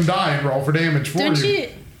a random die and roll for damage for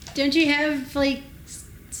Don't you have like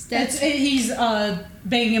stats? He's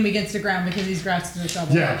banging him against the ground because he's grasping the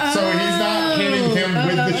shovel. Yeah, so he's not hitting him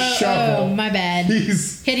with the shovel. Oh, my bad.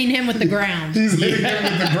 He's hitting him with the ground. He's hitting him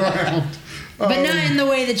with the ground. But not in the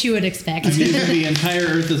way that you would expect. I'm using the entire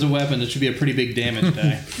Earth as a weapon. It should be a pretty big damage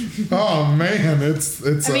die. Oh man, it's.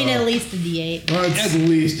 I mean, at least a D8. At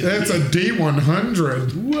least it's a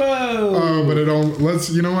D100. Whoa! Oh, but it all.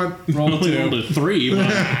 You know what? Roll Only rolled a 3.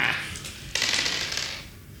 Wow.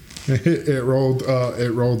 It rolled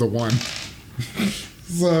a 1.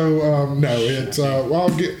 So no, it's.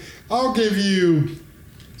 Well, I'll give you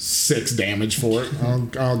 6 damage for it.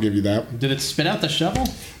 I'll give you that. Did it spit out the shovel?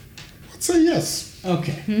 Let's say yes.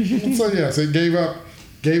 Okay. Let's say yes. It gave up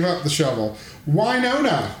the shovel.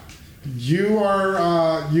 Wynonna, you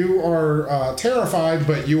are terrified,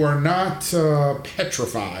 but you are not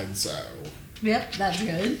petrified. So. Yep, that's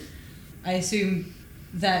good. I assume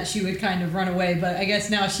that she would kind of run away, but I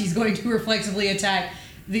guess now she's going to reflexively attack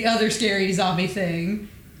the other scary zombie thing.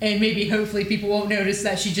 And maybe, hopefully, people won't notice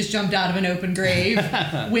that she just jumped out of an open grave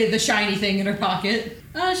with a shiny thing in her pocket.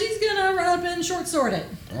 She's gonna run up and short sword it.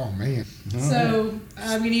 Oh, man. So,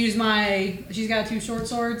 I'm gonna use she's got 2 short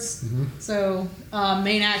swords. Mm-hmm. So,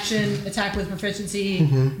 main action, attack with proficiency.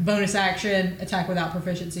 Bonus action, attack without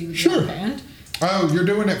proficiency with your hand. Oh, you're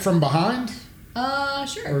doing it from behind?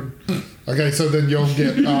 Sure. Okay, so then you'll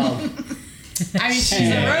get... I mean, she's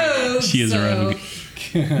a rogue. She is a rogue.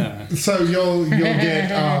 So you'll get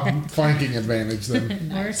flanking advantage then.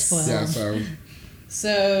 Nice. Yeah,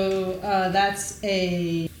 So that's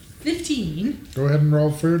a 15. go ahead and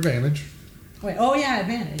roll for advantage. Wait, oh yeah,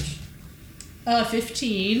 advantage.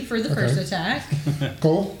 15 for the first attack.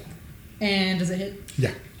 Cool. And does it hit?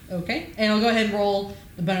 Yeah. Okay. And I'll go ahead and roll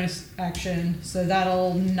the bonus action. So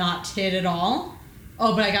that'll not hit at all.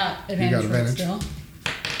 Oh, but I got advantage. You got for it advantage. still.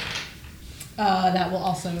 That will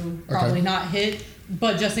also probably not hit.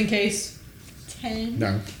 But just in case, 10.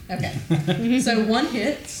 No. Okay. So 1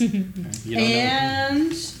 hit.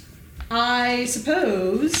 And I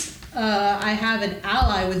suppose I have an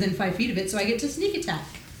ally within 5 feet of it, so I get to sneak attack.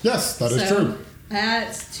 Yes, that is So true.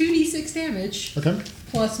 That's 2d6 damage Okay.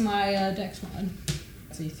 plus my dex mod.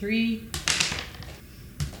 Let's see, 3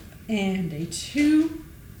 and a 2,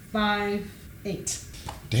 5, 8.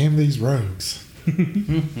 Damn these rogues.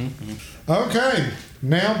 Okay,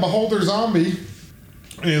 now Beholder Zombie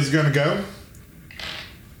is gonna go.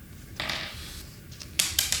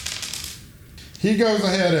 He goes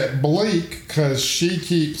ahead at Bleak because she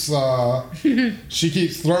keeps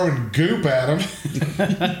throwing goop at him.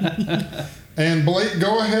 And Bleak,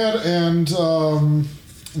 go ahead and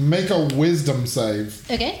make a wisdom save.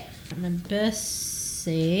 Okay. My best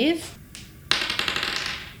save.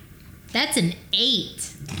 That's an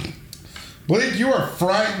 8. Bleak, you are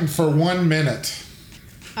frightened for 1 minute.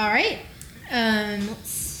 All right. Let's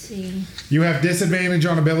see. You have disadvantage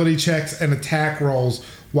on ability checks and attack rolls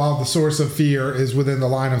while the source of fear is within the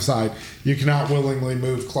line of sight. You cannot willingly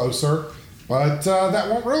move closer, but that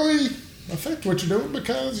won't really affect what you're doing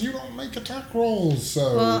because you don't make attack rolls.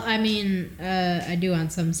 So, Well, I mean, I do on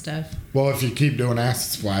some stuff. well, if you keep doing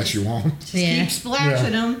acid splash, you won't. Yeah. Keep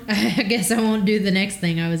splashing them. I guess I won't do the next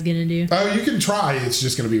thing I was gonna do. Oh, you can try. It's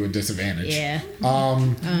just going to be with disadvantage. Yeah.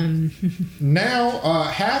 Now,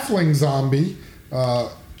 halfling zombie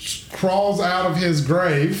crawls out of his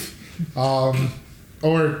grave,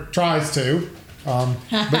 or tries to,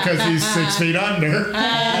 because he's 6 feet under.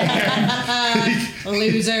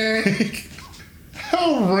 Loser.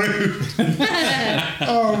 How rude!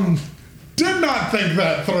 Did not think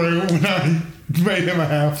that through when I made him a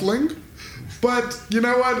halfling, but you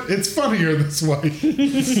know what? It's funnier this way.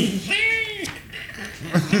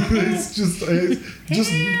 It's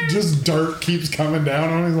just dirt keeps coming down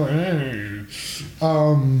on him. He's like, hey.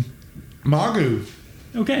 Magu.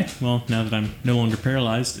 Okay, well, now that I'm no longer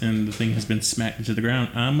paralyzed and the thing has been smacked into the ground,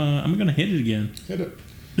 I'm gonna hit it again. Hit it.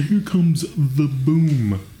 Here comes the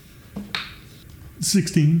boom.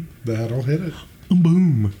 16. That'll hit it.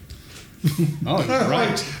 Boom. Oh, you're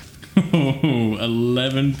right. Oh,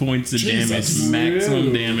 11 points of Jesus. damage,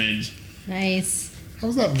 maximum damage. Nice.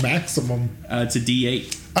 How's that maximum? It's a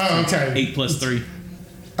D8. Oh, okay. 8 plus 3.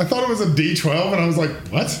 I thought it was a D12, and I was like,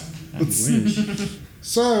 what? I wish.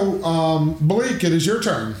 So, Bleak, it is your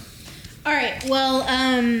turn. All right. Well,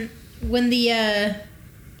 when the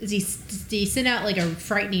Does he send out like a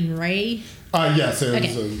frightening ray? Yes, it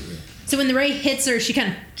Okay. was. So when the ray hits her, she kind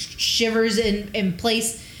of shivers in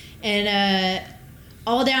place, and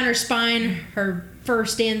all down her spine, her fur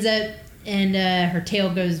stands up, and her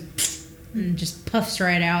tail goes and just puffs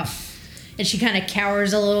right out, and she kind of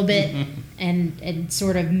cowers a little bit, and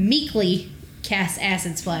sort of meekly casts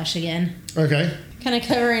acid splash again, Okay. kind of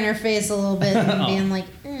covering her face a little bit and being like,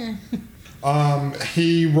 eh.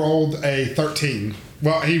 He rolled a 13.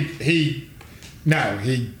 Well, he got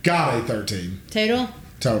a 13 Total?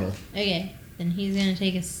 total. Okay, then he's gonna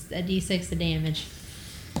take a d6 of damage.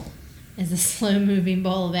 As the slow-moving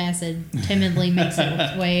ball of acid timidly makes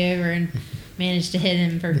its way over and managed to hit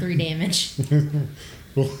him for 3 damage.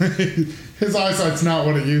 Well, his eyesight's not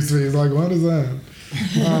what it used to be. He's like, what is that?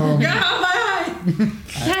 Get out of my eye!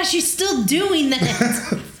 Gosh, you're still doing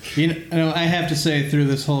that. You know, I have to say, through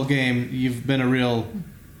this whole game, you've been a real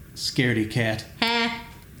scaredy cat. Ha.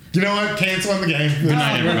 You know what? Canceling the game. Good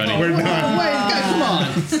night, everybody. We're done. Wait, guys, come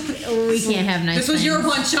on. We can't have nice This was your things.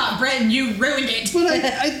 one shot, Brett, and you ruined it. But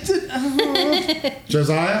I did.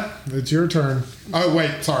 Josiah, it's your turn. Oh,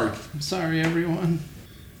 wait, sorry. I'm sorry, everyone.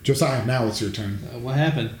 Josiah, now it's your turn. What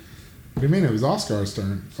happened? What do you mean it was Oscar's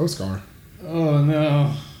turn? Oscar. Oh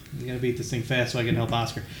no! You gotta beat this thing fast so I can help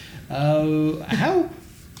Oscar. How?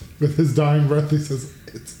 With his dying breath, he says,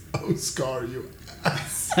 it's Oscar, you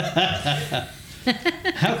ass.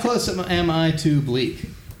 How close am I to Bleak?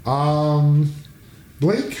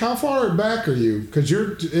 Blake, how far back are you? Because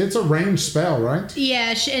it's a ranged spell, right?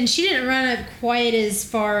 Yeah, and she didn't run up quite as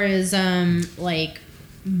far as like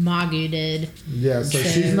Magu did. Yeah, so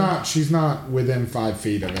So- she's not within 5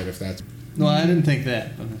 feet of it, if that's... Well, I didn't think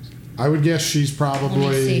that. But I would guess she's Let me see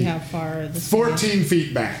probably how far this. 14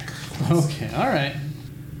 feet back. okay, all right.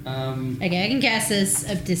 Okay, I can cast this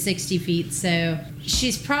up to 60 feet, so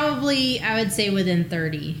she's probably, I would say, within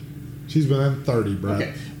 30. She's within 30, bro.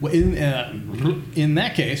 Okay. Well, in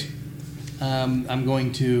that case, I'm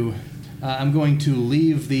going to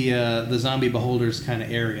leave the zombie beholders kind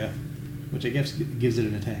of area, which I guess gives it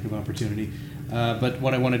an attack of opportunity. But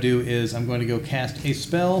what I want to do is I'm going to go cast a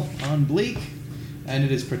spell on Bleak, and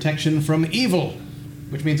it is protection from evil,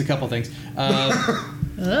 which means a couple things.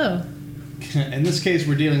 Oh. In this case,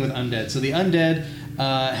 we're dealing with undead. So the undead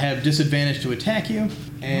have disadvantage to attack you,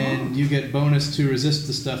 and you get bonus to resist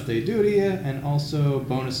the stuff they do to you, and also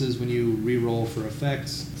bonuses when you re-roll for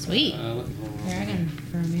effects. Sweet. Let me roll. Here, I can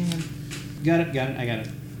from you. Got it, I got it.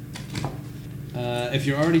 If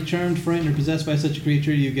you're already charmed, frightened, or possessed by such a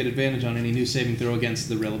creature, you get advantage on any new saving throw against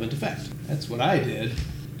the relevant effect. That's what I did.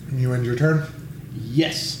 You end your turn?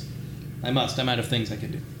 Yes. I must. I'm out of things I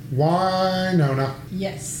can do. Why, no.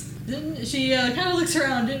 Yes. She kind of looks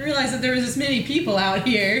around, didn't realize that there was this many people out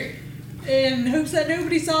here, and hopes that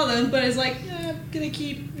nobody saw them, but is like, I'm gonna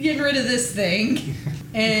keep getting rid of this thing,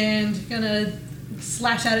 and gonna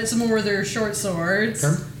slash at it some more with her short swords.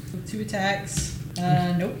 Okay. 2 attacks.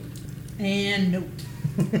 Nope. And nope.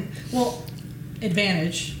 Well,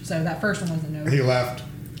 advantage. So that first one was a no. He left.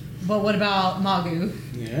 But what about Magu?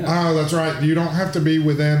 Yeah. Oh, that's right. You don't have to be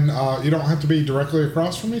within, you don't have to be directly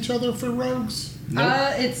across from each other for rogues?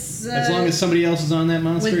 Nope. It's As long as somebody else is on that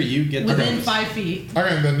monster, you get the within bonus. 5 feet.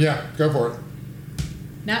 Okay, then yeah, go for it.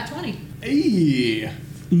 Nat 20. Hey.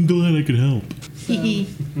 I'm glad I could help. So,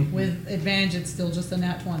 with advantage, it's still just a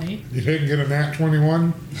nat 20. You didn't get a nat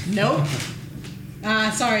 21? Nope.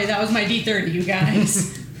 Sorry, that was my D30, you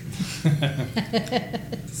guys.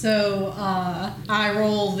 So, I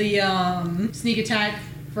roll the sneak attack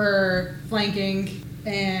for flanking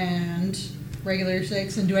and regular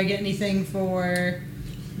 6. And do I get anything for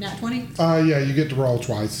nat 20? Yeah, you get to roll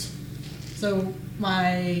twice. So,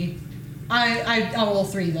 I'll roll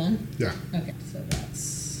 3 then. Yeah. Okay, so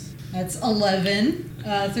that's 11.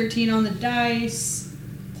 13 on the dice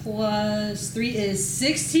plus 3 is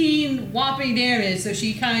 16 whopping damage. So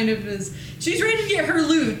she kind of she's ready to get her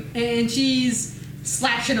loot, and she's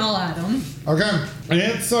slashing all at them. Okay.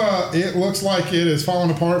 It looks like it is falling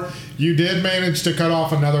apart. You did manage to cut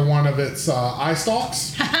off another one of its eye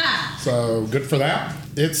stalks. So good for that.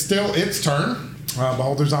 It's still its turn.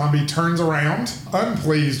 Beholder Zombie turns around,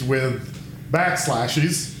 unpleased with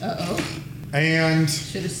backslashes. Uh-oh. And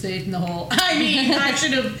Should have stayed in the hole. I mean, I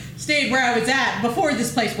should have stayed where I was at before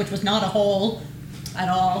this place, which was not a hole at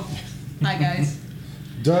all. Hi, guys.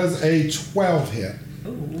 does a 12 hit.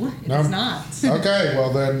 Ooh, it No. does not. Okay,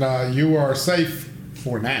 well then you are safe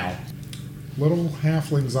for now. Little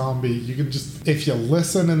halfling zombie, you can just, if you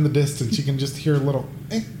listen in the distance, you can just hear a little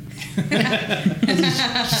eh. He's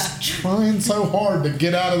just trying so hard to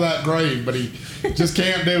get out of that grave, but he just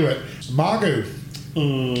can't do it. Magu,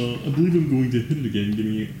 I believe I'm going to hit it again. Give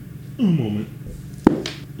me a moment.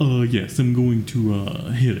 Yes, I'm going to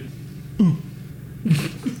hit it.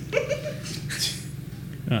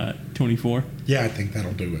 24. Yeah, I think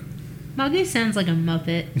that'll do it. Magu sounds like a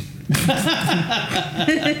Muppet.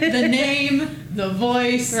 The name, the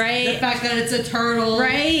voice, Right. the fact that it's a turtle.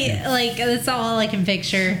 Right? Like, that's all I can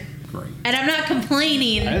picture. Great. And I'm not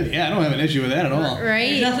complaining. I don't have an issue with that at all. Right?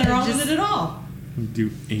 There's nothing wrong Just- with it at all.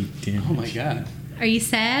 Do 8 damage. Oh my god. Are you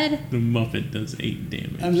sad? The Muppet does 8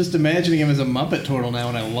 damage. I'm just imagining him as a Muppet turtle now,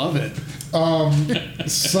 and I love it.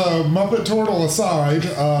 So, Muppet Turtle aside,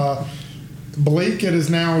 Bleak, it is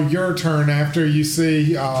now your turn after you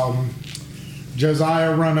see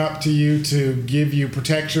Josiah run up to you to give you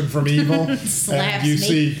protection from evil. Slaps and you me.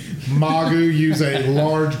 see Magu use a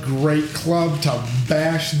large great club to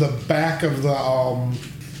bash the back of the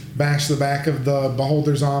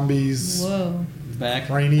beholder zombie's Whoa. Back.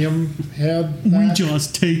 cranium head. We back.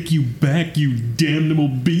 just take you back, you damnable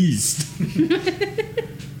beast.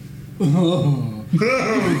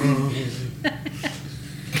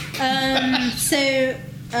 So,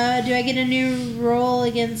 do I get a new roll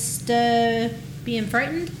against being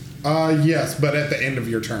frightened? Yes, but at the end of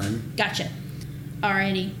your turn. Gotcha.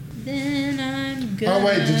 Alrighty. Then I'm good. Oh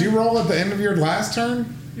wait, did you roll at the end of your last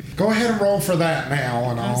turn? Go ahead and roll for that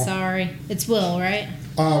now, and I'm I'll. sorry. It's will, right?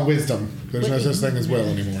 Wisdom. There's no such thing as will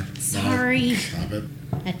anymore. Sorry. Stop it.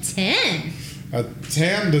 A 10. A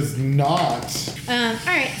 10 does not.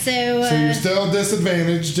 Alright, so. So you're still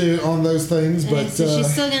disadvantaged on those things, but. so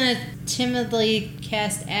she's still gonna timidly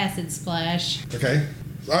cast Acid Splash. Okay.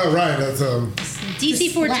 Oh, right. That's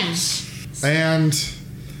DC 14. And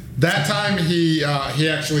that time he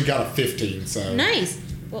actually got a 15, so. Nice.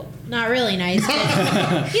 Well, not really nice, but,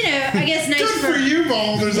 I guess nice Good for you,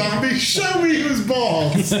 Boulder Zombie. Show me who's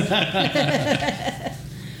balls.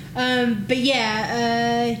 But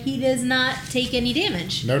yeah, he does not take any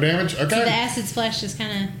damage. No damage? So the Okay. Acid Splash just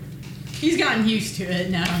kind of. He's gotten used to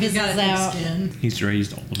it now. He's got a Fizzles thick out. skin. He's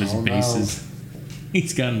raised all of his Oh, no. bases.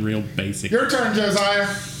 He's gotten real basic. Your turn, Josiah.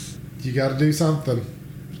 You got to do something.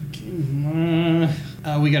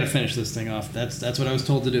 We got to finish this thing off. That's what I was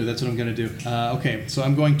told to do. That's what I'm going to do. Okay, so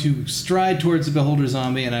I'm going to stride towards the beholder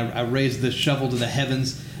zombie, and I raise the shovel to the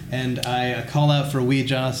heavens, and I call out for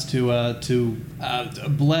Weejas to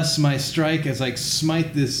bless my strike as I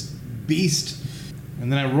smite this beast,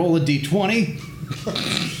 and then I roll a d20.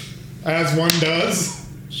 As one does.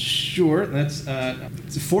 Sure, that's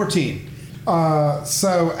it's a 14.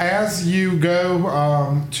 So as you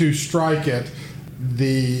go to strike it,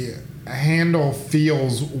 the handle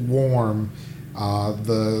feels warm.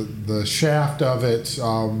 The shaft of it,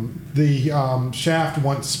 the shaft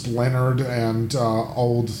once splintered and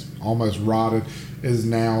old, almost rotted,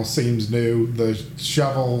 seems new. The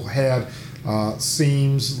shovel head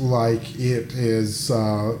seems like it is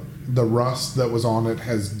the rust that was on it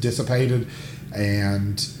has dissipated,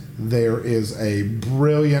 and there is a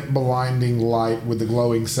brilliant blinding light with the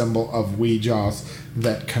glowing symbol of Weejas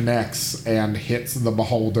that connects and hits the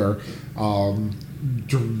beholder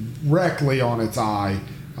directly on its eye,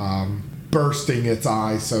 bursting its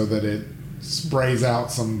eye so that it sprays out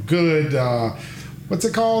some good, what's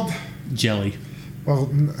it called? Jelly. Well,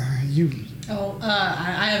 you... Oh,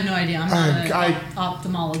 I have no idea. I'm not I- an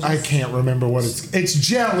ophthalmologist. I can't remember what it's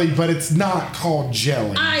jelly, but it's not called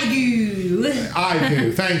jelly. Aigoo.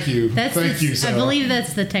 Aigu, thank you. That's Thank you, Sarah. I believe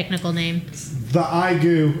that's the technical name. The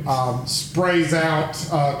Aigu sprays out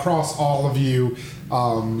across all of you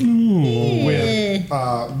with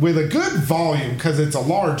a good volume because it's a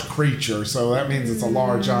large creature, so that means it's a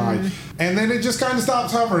large eye. And then it just kind of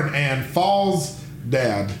stops hovering and falls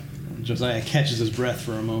dead. Josiah catches his breath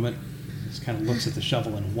for a moment. Just kind of looks at the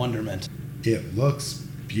shovel in wonderment. It looks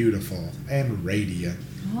beautiful and radiant.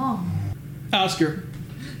 Oh. Oscar.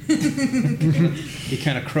 He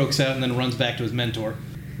kind of croaks out and then runs back to his mentor.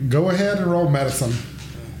 Go ahead and roll medicine.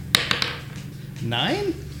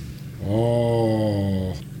 9?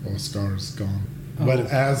 Oh, Oscar's gone. But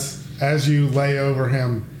as you lay over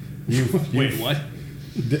him, you Wait, what?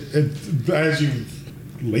 as you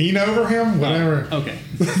lean over him, whatever. Oh, okay.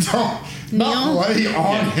 Not lay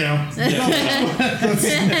on him.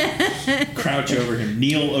 Crouch over him.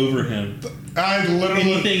 Kneel over him. I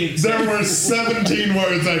literally. Anything except- There were 17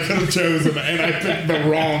 words I could have chosen, and I picked the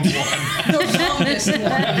wrong one. The longest one.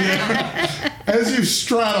 As you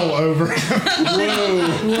straddle over him, that's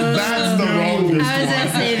the wrongest I was one.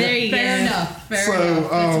 gonna say, there you Fair go. enough. Fair So,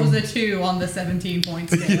 enough. This was a 2 on the 17-point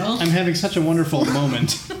scale. I'm having such a wonderful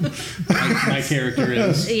moment. my character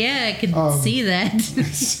is. Yeah, I could see that.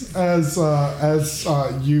 As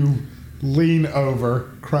you lean over,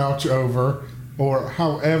 crouch over, or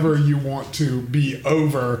however you want to be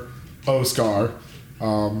over Oscar.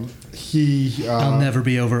 He I'll never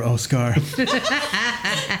be over Oscar.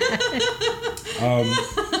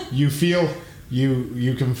 you feel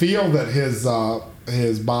you can feel that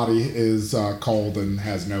his body is cold and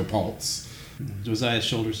has no pulse. Josiah's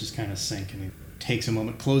shoulders just kind of sink, and he takes a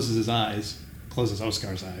moment, closes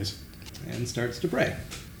Oscar's eyes, and starts to pray.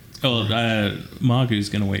 Oh, Magu's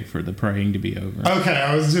gonna wait for the praying to be over. Okay,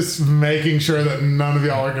 I was just making sure that none of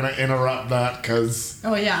y'all are going to interrupt that because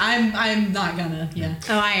Oh yeah, I'm not gonna. Yeah.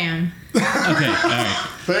 Oh, I am. Okay, all right.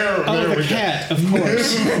 there Oh, we the cat, of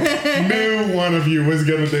course. go. Knew one of you was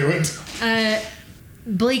going to do it.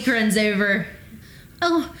 Bleak runs over.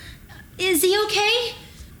 Oh, is he okay?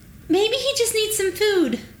 Maybe he just needs some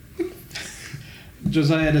food.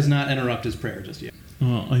 Josiah does not interrupt his prayer just yet.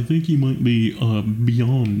 I think he might be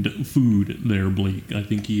beyond food there, Blake. I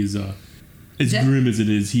think he is, as grim as it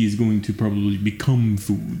is, he is going to probably become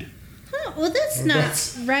food. Huh, well, that's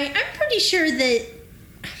not right. I'm pretty sure that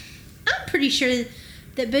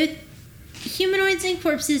both humanoids and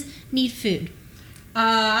corpses need food.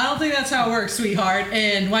 I don't think that's how it works, sweetheart.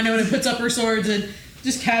 And Winona puts up her swords and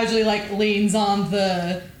just casually like leans on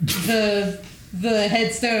the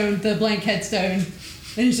headstone, the blank headstone,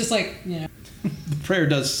 and it's just like, you know. The prayer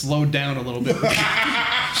does slow down a little bit.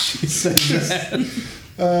 She says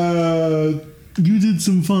that. You did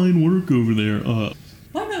some fine work over there. Well,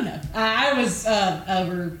 no. I was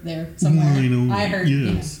over there somewhere. I know. I heard.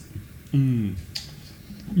 Yes.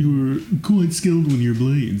 You're quite skilled with your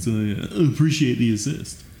blades. I appreciate the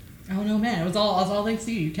assist. Oh no, man! It was all thanks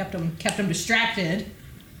to you. You kept them distracted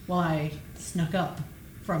while I snuck up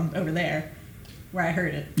from over there, where I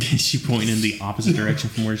heard it. Is she pointing in the opposite direction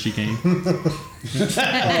from where she came?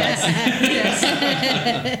 Yes.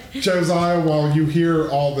 Josiah, while you hear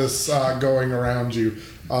all this going around you,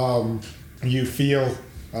 you feel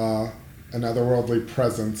an otherworldly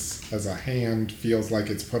presence as a hand feels like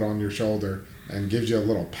it's put on your shoulder and gives you a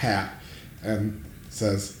little pat and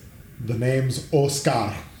says, "The name's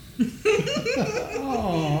Oscar."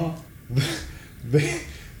 Aww.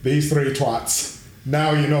 These three twats.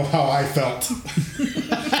 Now you know how I felt.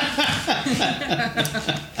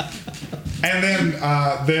 And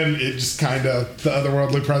then it just kind of, the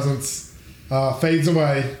otherworldly presence fades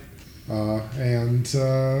away.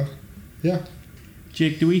 Yeah.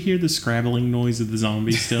 Jake, do we hear the scrabbling noise of the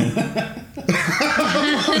zombie still?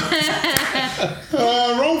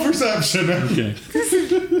 Roll perception. Okay.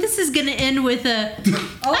 This is gonna end with a.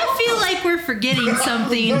 I feel like we're forgetting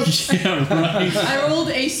something. Yeah, right. I rolled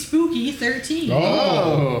a spooky 13.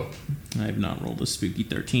 Oh. I have not rolled a spooky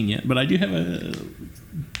 13 yet, but I do have a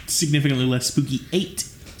significantly less spooky 8.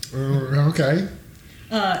 Okay.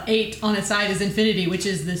 8 on its side is infinity, which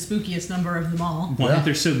is the spookiest number of them all. Why Yeah. are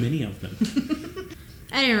there so many of them?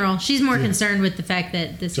 I didn't roll. She's more concerned with the fact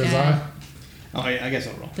that this Josiah? guy Oh, yeah, I guess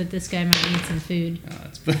I'll roll. might need some food.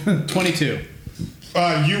 It's 22.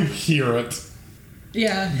 You hear it.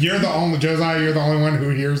 Yeah. Josiah, you're the only one who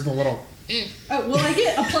hears the little... Oh, well, I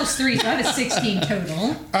get a +3, so I have a 16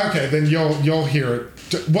 total. Okay, then you'll hear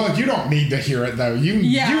it. Well, you don't need to hear it, though. You know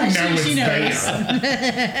she it's knows.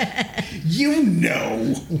 there. You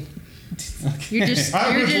know. You're just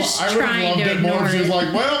I would have trying loved to it more ignore if she was it.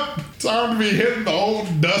 like, well, time to be hitting the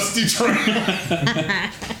old dusty trail.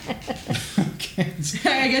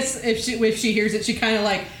 I guess if she hears it, she kind of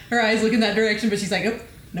like, her eyes look in that direction, but she's like, oh,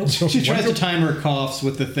 nope. She tries to time her coughs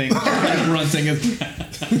with the thing. Grunting.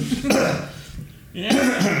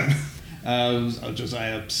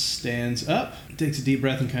 Josiah stands up, takes a deep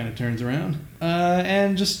breath, and kind of turns around,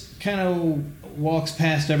 and just kind of walks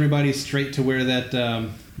past everybody straight to where that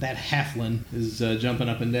halfling is jumping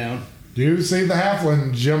up and down. You see the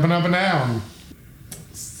halfling jumping up and down.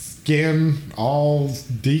 Skin all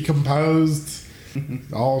decomposed,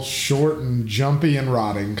 all short and jumpy and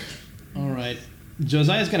rotting. All right.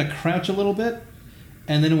 Josiah's going to crouch a little bit,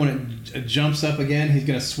 and then when it jumps up again, he's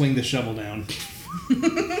going to swing the shovel down.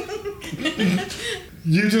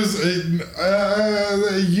 You just,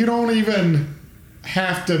 you don't even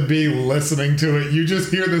have to be listening to it. You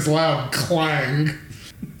just hear this loud clang,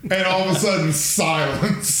 and all of a sudden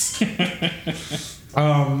silence.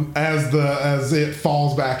 As it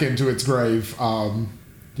falls back into its grave.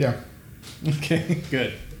 Yeah. Okay,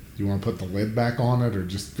 good. You want to put the lid back on it, or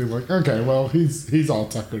just be like, okay, well, he's all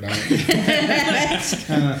tuckered out.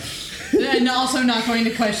 And also not going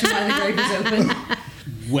to question why the grave is open.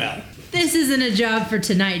 Well, This isn't a job for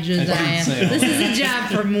tonight, Josiah. say all This is a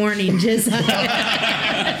job for morning, Josiah.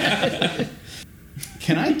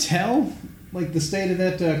 can I tell Like the state of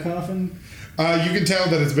that coffin? You can tell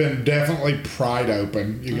that it's been definitely pried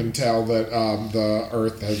open. You can tell that the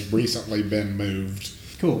earth has recently been moved.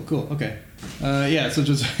 Cool, okay. Yeah, so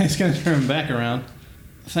just going to turn back around.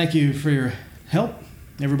 Thank you for your help,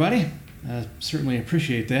 everybody. I certainly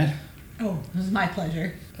appreciate that. Oh, it was my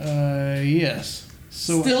pleasure. Yes.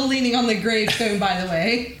 So, Still leaning on the gravestone, by the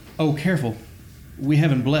way. oh, careful. We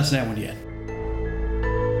haven't blessed that one yet.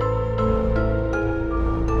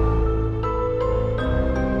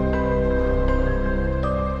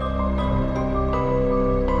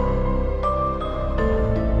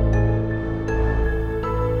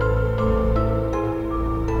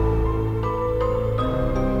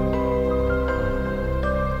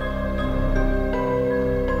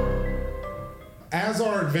 As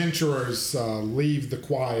our adventurers leave the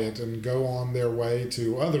quiet and go on their way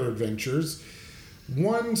to other adventures,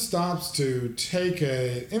 one stops to take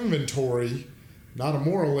a inventory, not a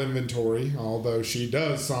moral inventory, although she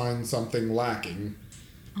does find something lacking.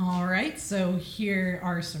 All right, so here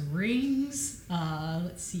are some rings.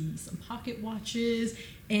 Let's see, some pocket watches.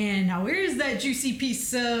 And now where's that juicy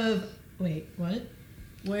piece of... Wait, what?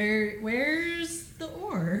 Where's the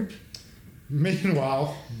orb?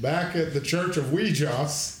 Meanwhile, back at the Church of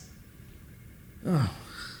Ouijas, Oh.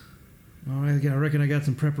 All right, I reckon I got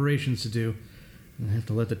some preparations to do. I have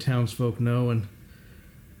to let the townsfolk know, and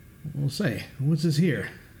we'll say, what's this here?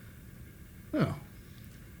 Oh.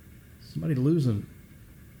 Somebody lose an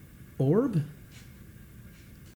orb?